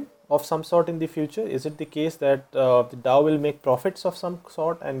dividend of some sort in the future? Is it the case that the DAO will make profits of some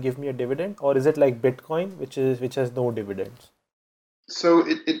sort and give me a dividend, or is it like Bitcoin, which has no dividends? So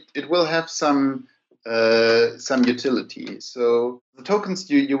it will have some utility. So the tokens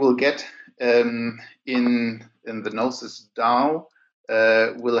you will get in the Gnosis DAO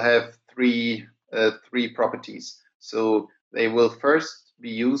will have three properties. So they will first be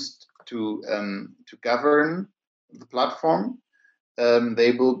used to govern the platform.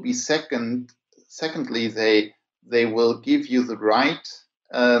 They will be secondly, they will give you the right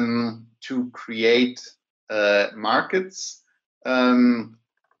to create markets on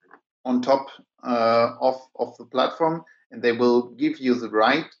top of the platform, and they will give you the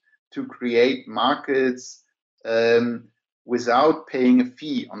right to create markets without paying a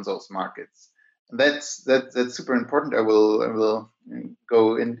fee on those markets. And that's super important. I will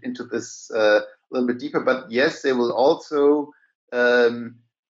go into this a little bit deeper, but yes, they will also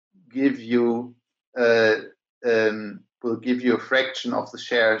give you a fraction of the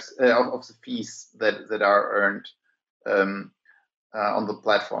shares of the fees that are earned on the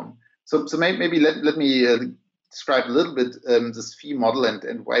platform. So maybe let me describe a little bit this fee model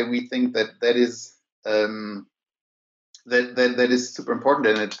and why we think that is super important,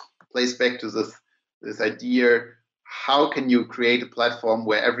 and it plays back to this idea: how can you create a platform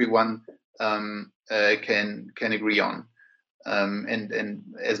where everyone can agree on, and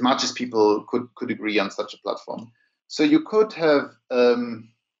as much as people could agree on such a platform. So you could have a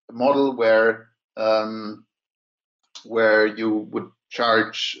model where you would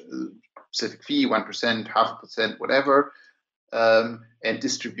charge a specific fee, 1%, 0.5%, whatever, and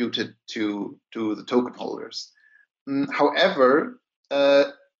distribute it to the token holders. However,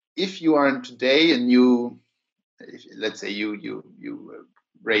 if you are today and let's say you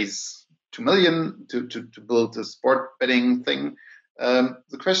raise 2 million to build a sport betting thing,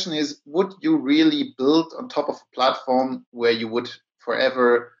 the question is, would you really build on top of a platform where you would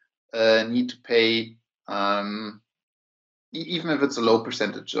forever need to pay, even if it's a low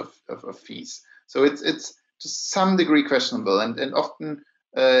percentage of fees? So it's to some degree questionable, and often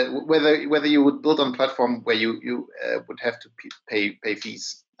whether you would build on a platform where you would have to pay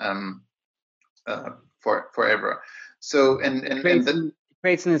fees forever. So it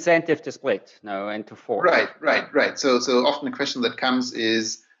creates an incentive to split, and to fork. Right. So often the question that comes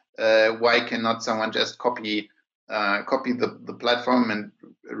is, why cannot someone just copy the platform and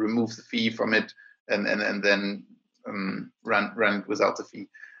remove the fee from it, and then run it without the fee?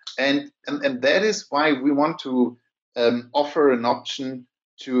 And that is why we want to offer an option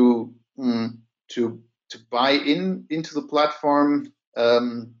to buy into the platform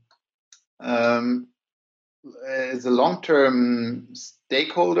as a long-term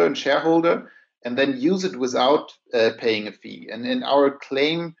stakeholder and shareholder, and then use it without paying a fee. And our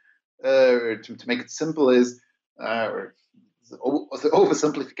claim, to make it simple, is the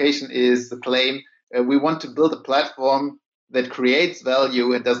oversimplification is the claim: we want to build a platform that creates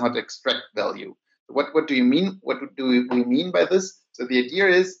value and does not extract value. What do you mean? What do we mean by this? So the idea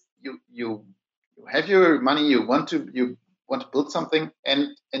is you have your money, you want to build something,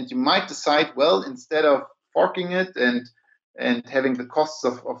 and you might decide, well, instead of forking it and having the costs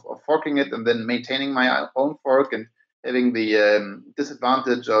of forking it and then maintaining my own fork and having the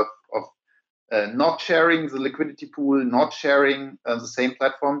disadvantage of not sharing the liquidity pool, not sharing the same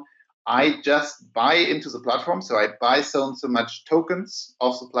platform, I just buy into the platform. So I buy so much tokens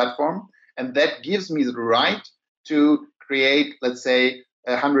of the platform, and that gives me the right to create, let's say,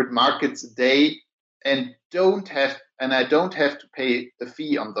 100 markets a day, and I don't have to pay a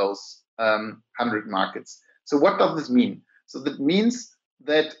fee on those 100 markets. So what does this mean? So that means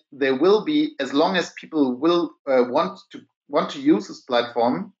that there will be, as long as people will want to use this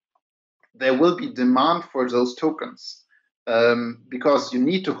platform, there will be demand for those tokens, because you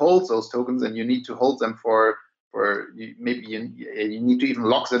need to hold those tokens, and you need to hold them for maybe you need to even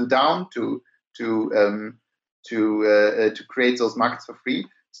lock them down to create those markets for free.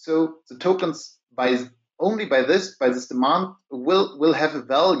 So the tokens only by this demand will have a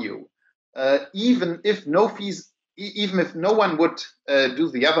value, even if no fees, even if no one would do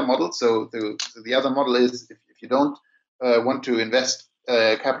the other model. So the other model is if you don't want to invest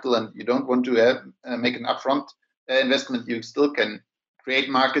capital and you don't want to make an upfront investment, you still can create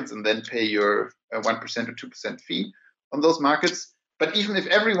markets and then pay your a 1% or 2% fee on those markets. But even if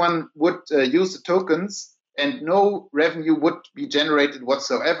everyone would use the tokens and no revenue would be generated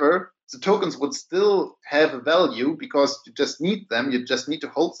whatsoever, the tokens would still have a value because you just need them. You just need to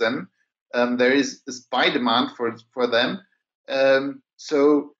hold them. There is buy demand for them.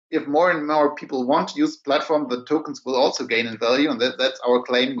 So if more and more people want to use the platform, the tokens will also gain in value, and that's our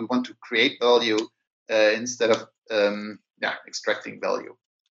claim. We want to create value instead of extracting value.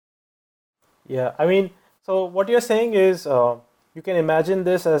 Yeah, I mean, so what you're saying is you can imagine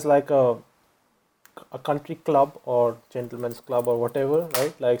this as like a country club or gentleman's club or whatever,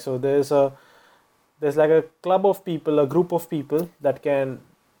 right? Like, so there's like a club of people, a group of people that can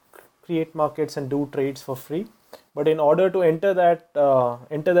create markets and do trades for free. But in order to enter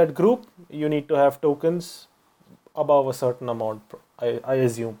that group, you need to have tokens above a certain amount, I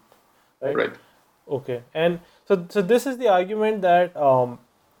assume, right? Right. Okay, and so this is the argument that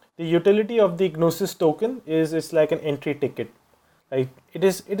the utility of the Gnosis token is it's like an entry ticket. Like it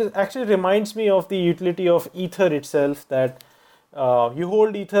is actually reminds me of the utility of Ether itself, that you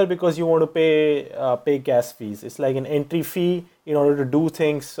hold Ether because you want to pay gas fees. It's like an entry fee in order to do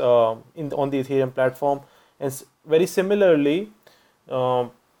things on the Ethereum platform. And very similarly,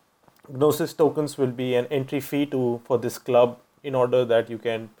 Gnosis tokens will be an entry fee for this club in order that you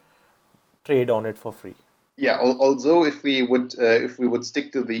can trade on it for free. Yeah. Although if we would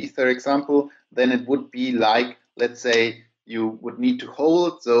stick to the Ether example, then it would be like, let's say, you would need to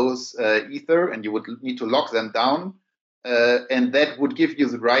hold those Ether and you would need to lock them down, and that would give you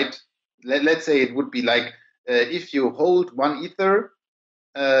the right. Let's say it would be like if you hold one Ether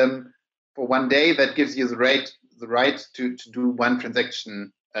for one day, that gives you the right to do one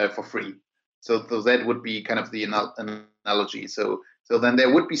transaction for free. So that would be kind of the analogy. So then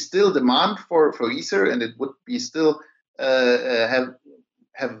there would be still demand for Ether, and it would be still have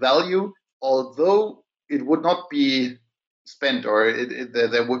value, although it would not be spent, or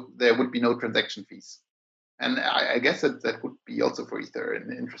there would be no transaction fees. And I guess that would be also for Ether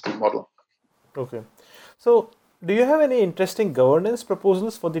an interesting model. Okay, so do you have any interesting governance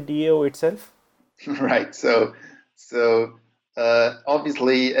proposals for the DAO itself? Right. So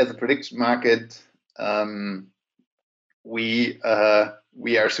obviously, as a prediction market, we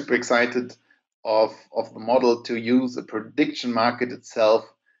are super excited of the model to use the prediction market itself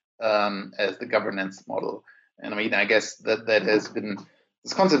as the governance model. And I mean, I guess that has been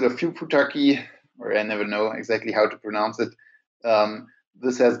this concept of Futarchy, or I never know exactly how to pronounce it.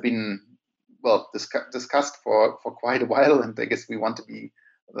 This has been discussed for quite a while, and I guess we want to be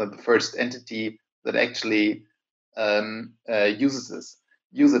the first entity that actually is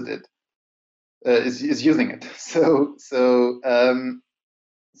using it. So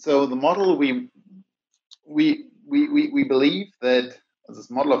the model we believe that this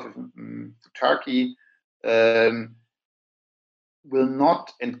model of Futarchy will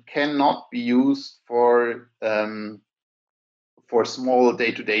not and cannot be used for small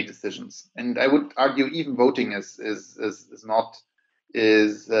day-to-day decisions, and I would argue even voting is not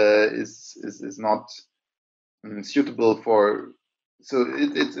suitable for. So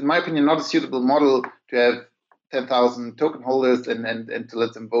it's in my opinion not a suitable model to have 10,000 token holders and to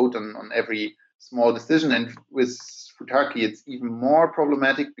let them vote on every small decision. And with Futarchy, it's even more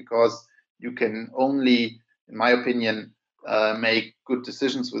problematic because you can only, in my opinion, make good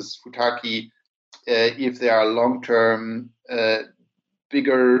decisions with Futarchy if there are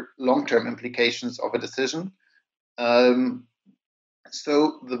bigger long-term implications of a decision.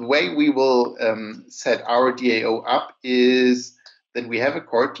 So the way we will set our DAO up is that we have a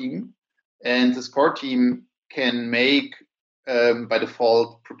core team, and this core team can make by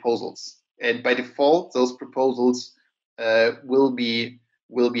default proposals, and by default those proposals will be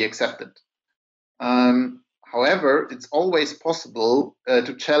accepted. However, it's always possible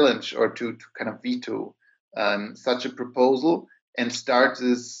to challenge or to kind of veto such a proposal and start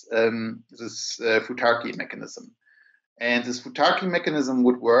this Futarchy mechanism. And this Futarchy mechanism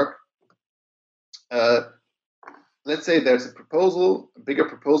would work. Let's say there's a bigger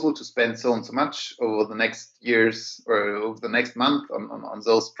proposal to spend so and so much over the next years or over the next month on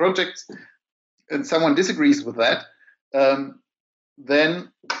those projects, and someone disagrees with that,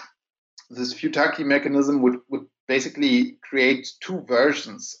 then this Futarchy mechanism would basically create two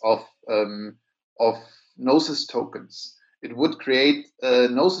versions of Gnosis tokens. It would create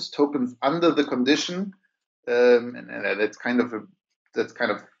Gnosis tokens under the condition, and that's kind of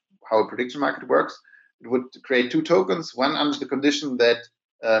how a prediction market works. It would create two tokens, one under the condition that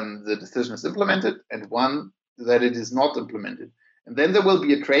the decision is implemented, and one that it is not implemented. And then there will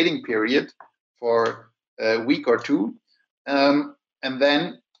be a trading period for a week or two, and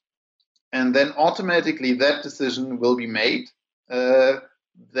then and then automatically that decision will be made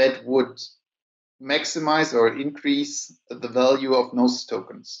that would maximize or increase the value of Gnosis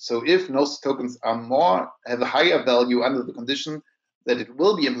tokens. So if Gnosis tokens have a higher value under the condition that it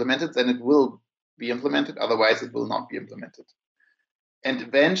will be implemented, then it will be implemented. Otherwise, it will not be implemented. And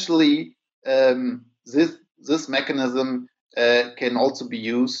eventually, this mechanism can also be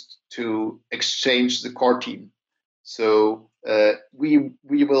used to exchange the core team. So we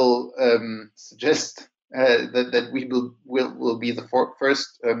will suggest that we will be the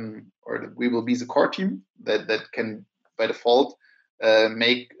first, or that we will be the core team that can by default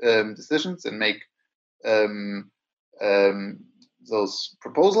make decisions and make those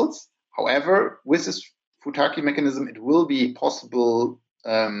proposals. However, with this Futaki mechanism, it will be possible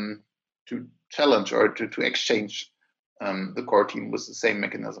to challenge or to exchange the core team with the same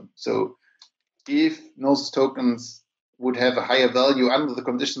mechanism. So if Gnosis tokens would have a higher value under the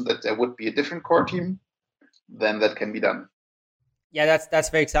condition that there would be a different core team, then that can be done. Yeah, that's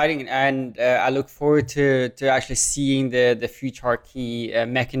very exciting, and I look forward to actually seeing the Futaki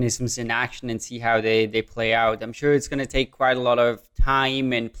mechanisms in action and see how they play out. I'm sure it's going to take quite a lot of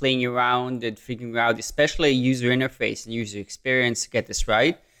time and playing around and figuring out, especially user interface and user experience to get this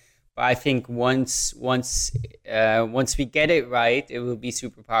right. But I think once we get it right, it will be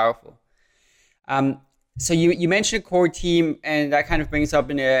super powerful. So you mentioned a core team, and that kind of brings up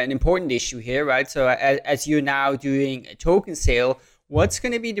an important issue here, right? So as you're now doing a token sale, what's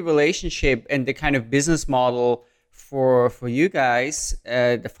going to be the relationship and the kind of business model for you guys,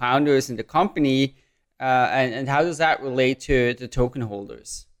 the founders and the company, and how does that relate to the token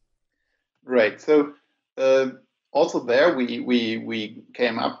holders? Right. So also there we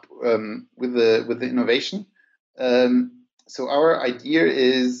came up with the innovation. So our idea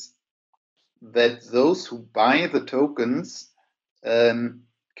is that those who buy the tokens can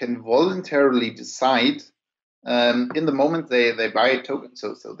voluntarily decide in the moment they buy a token.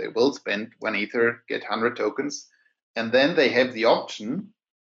 So they will spend 1 Ether, get 100 tokens, and then they have the option,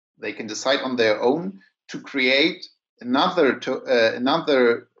 they can decide on their own to create another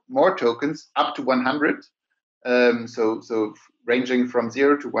more tokens up to 100. So ranging from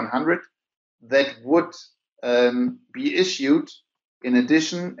 0 to 100 that would be issued in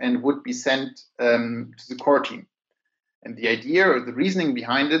addition and would be sent to the core team. And the idea or the reasoning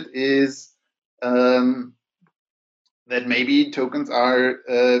behind it is that maybe tokens are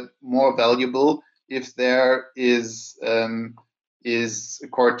more valuable if there is a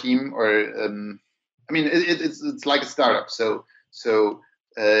core team, or it's like a startup. So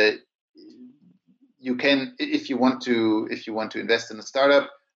you can, if you want to invest in a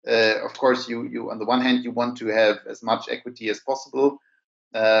startup, of course, you on the one hand you want to have as much equity as possible,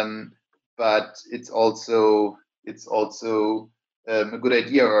 but it's also a good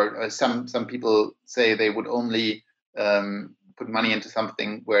idea. Or some people say they would only put money into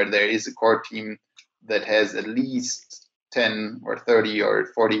something where there is a core team that has at least 10 or 30 or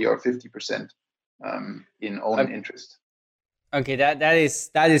 40 or 50% in own interest. Okay, that is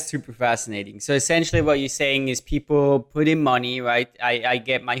super fascinating. So essentially what you're saying is people put in money, right? I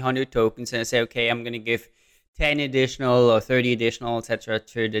get my 100 tokens and I say, okay, I'm going to give 10 additional or 30 additional, etc.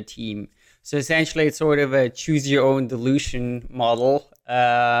 to the team. So essentially it's sort of a choose your own dilution model.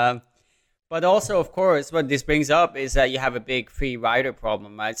 But also, of course, what this brings up is that you have a big free rider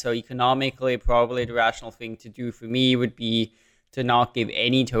problem, right? So economically, probably the rational thing to do for me would be to not give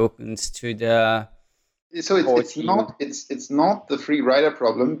any tokens to the... So it's not the free rider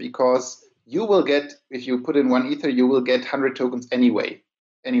problem, because you will get, if you put in 1 Ether, you will get 100 tokens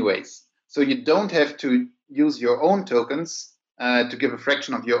anyways. So you don't have to use your own tokens to give a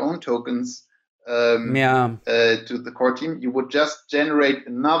fraction of your own tokens to the core team. You would just generate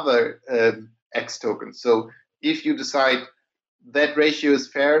another X token. So if you decide that ratio is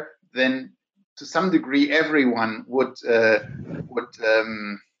fair, then to some degree everyone would pay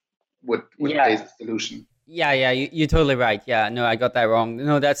the solution. Yeah, you're totally right. Yeah, no, I got that wrong.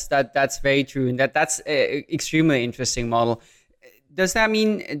 No, that's very true, and that's an extremely interesting model. Does that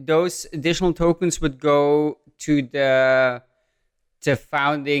mean those additional tokens would go to the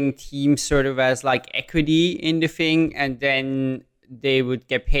founding team sort of as like equity in the thing, and then they would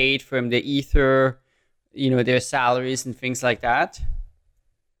get paid from the Ether, their salaries and things like that?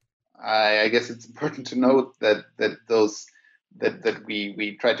 I guess it's important to note that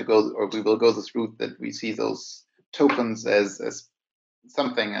we try to go, or we will go this route, that we see those tokens as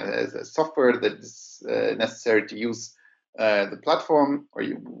something, as a software that is necessary to use the platform, but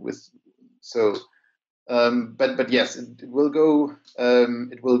yes, it will go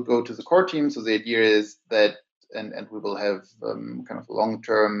to the core team. So the idea is that, and we will have kind of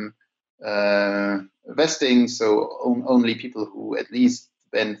long-term vesting, so only people who at least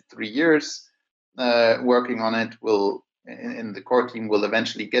spend 3 years working on it will, in the core team, will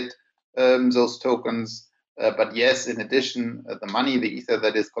eventually get those tokens. But yes, in addition, the money, the ether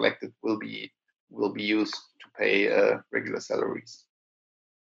that is collected, will be used to pay regular salaries.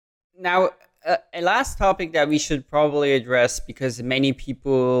 Now, a last topic that we should probably address, because many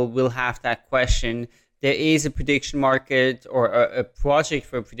people will have that question. There is a prediction market, or a project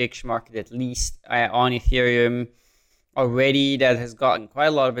for a prediction market, at least on Ethereum already, that has gotten quite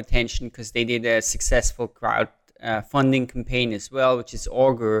a lot of attention because they did a successful crowd funding campaign as well, which is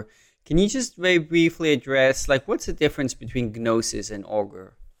Augur. Can you just very briefly address, like, what's the difference between Gnosis and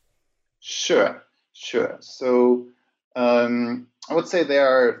Augur? Sure. So I would say there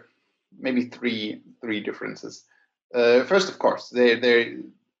are maybe three differences. First, of course, they're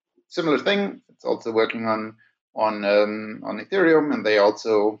similar thing. It's also working on Ethereum, and they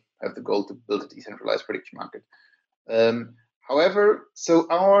also have the goal to build a decentralized prediction market. However, so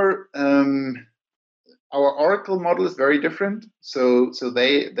our Oracle model is very different. So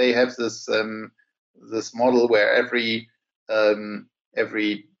they have this model where every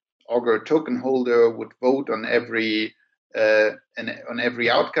Augur token holder would vote on every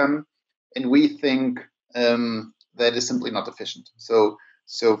outcome, and we think that is simply not efficient. So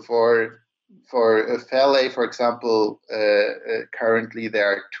for Fairlay, for example, currently there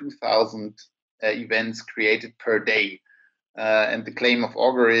are 2,000 events created per day, and the claim of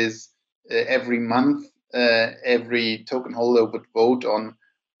Augur is every month every token holder would vote on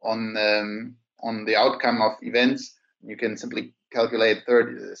the outcome of events. You can simply calculate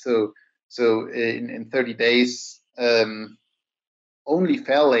 30. So in 30 days, only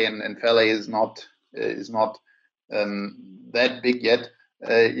Fairlay, and Fairlay is not that big yet.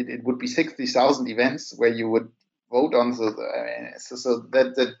 It would be 60,000 events where you would vote on. So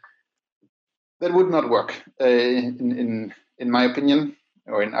that would not work in my opinion,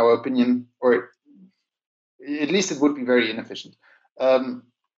 or in our opinion, or at least it would be very inefficient.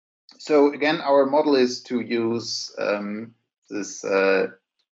 So again, our model is to use this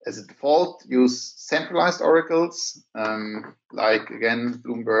as a default, use centralized oracles, like again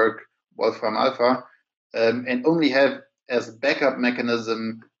Bloomberg, Wolfram Alpha, and only have as a backup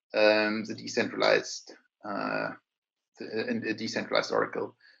mechanism the decentralized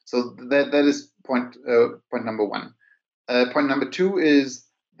oracle. So that is point number one. Point number two is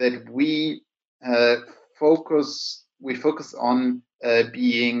that we focus on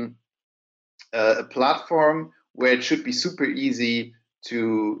being a platform where it should be super easy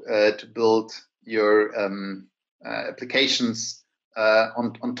to build your applications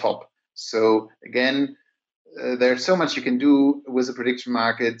on top. So again, there's so much you can do with a prediction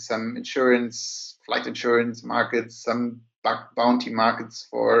market, some insurance, flight insurance markets, some bounty markets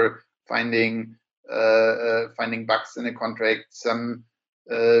for finding bugs in a contract, some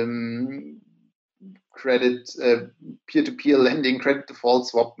credit peer-to-peer lending, credit default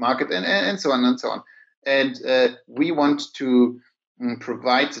swap market, and so on and so on. And we want to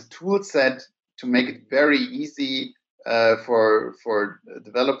provide a tool set to make it very easy for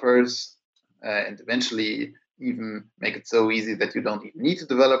developers, and eventually even make it so easy that you don't even need a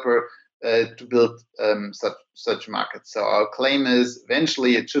developer to build such markets. So our claim is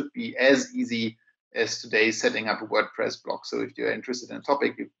eventually it should be as easy as today setting up a WordPress blog. So if you're interested in a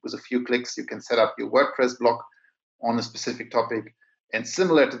topic, with a few clicks, you can set up your WordPress blog on a specific topic. And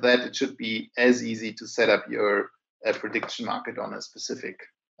similar to that, it should be as easy to set up your prediction market on a specific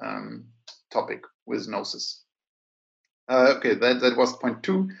topic with Gnosis. Okay, that was point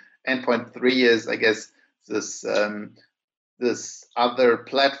two. And point three is, I guess, this other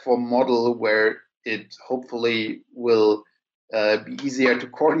platform model where it hopefully will be easier to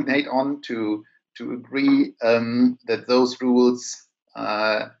coordinate on, to agree that those rules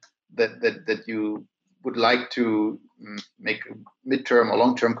that you would like to make a midterm or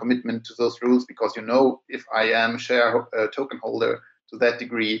long-term commitment to those rules, because if I am a token holder to that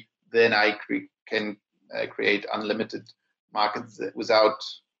degree, then I can create unlimited markets without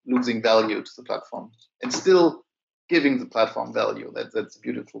losing value to the platform and still giving the platform value. That's a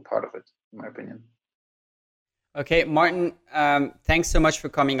beautiful part of it, in my opinion. Okay, Martin, thanks so much for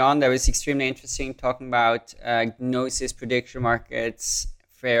coming on. That was extremely interesting, talking about Gnosis, prediction markets,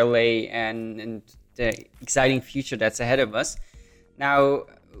 Fairlay, and the exciting future that's ahead of us. Now,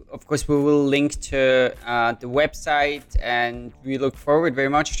 of course, we will link to the website, and we look forward very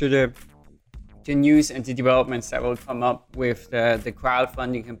much to the news and the developments that will come up with the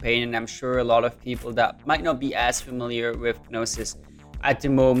crowdfunding campaign. And I'm sure a lot of people that might not be as familiar with Gnosis at the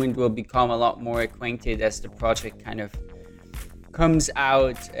moment will become a lot more acquainted as the project kind of comes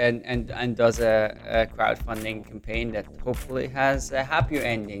out and does a crowdfunding campaign that hopefully has a happier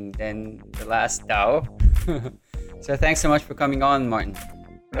ending than the last DAO. So thanks so much for coming on, Martin.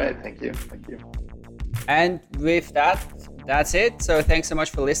 Right, thank you. And with that, that's it. So thanks so much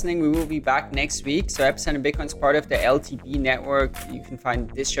for listening. We will be back next week. So Epicenter Bitcoin is part of the LTB network. You can find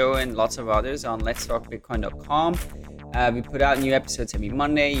this show and lots of others on letstalkbitcoin.com. We put out new episodes every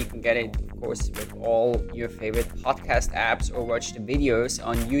Monday. You can get it, of course, with all your favorite podcast apps or watch the videos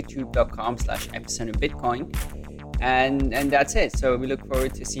on youtube.com/epicenterbitcoin. And that's it. So we look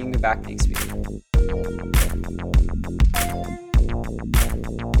forward to seeing you back next week.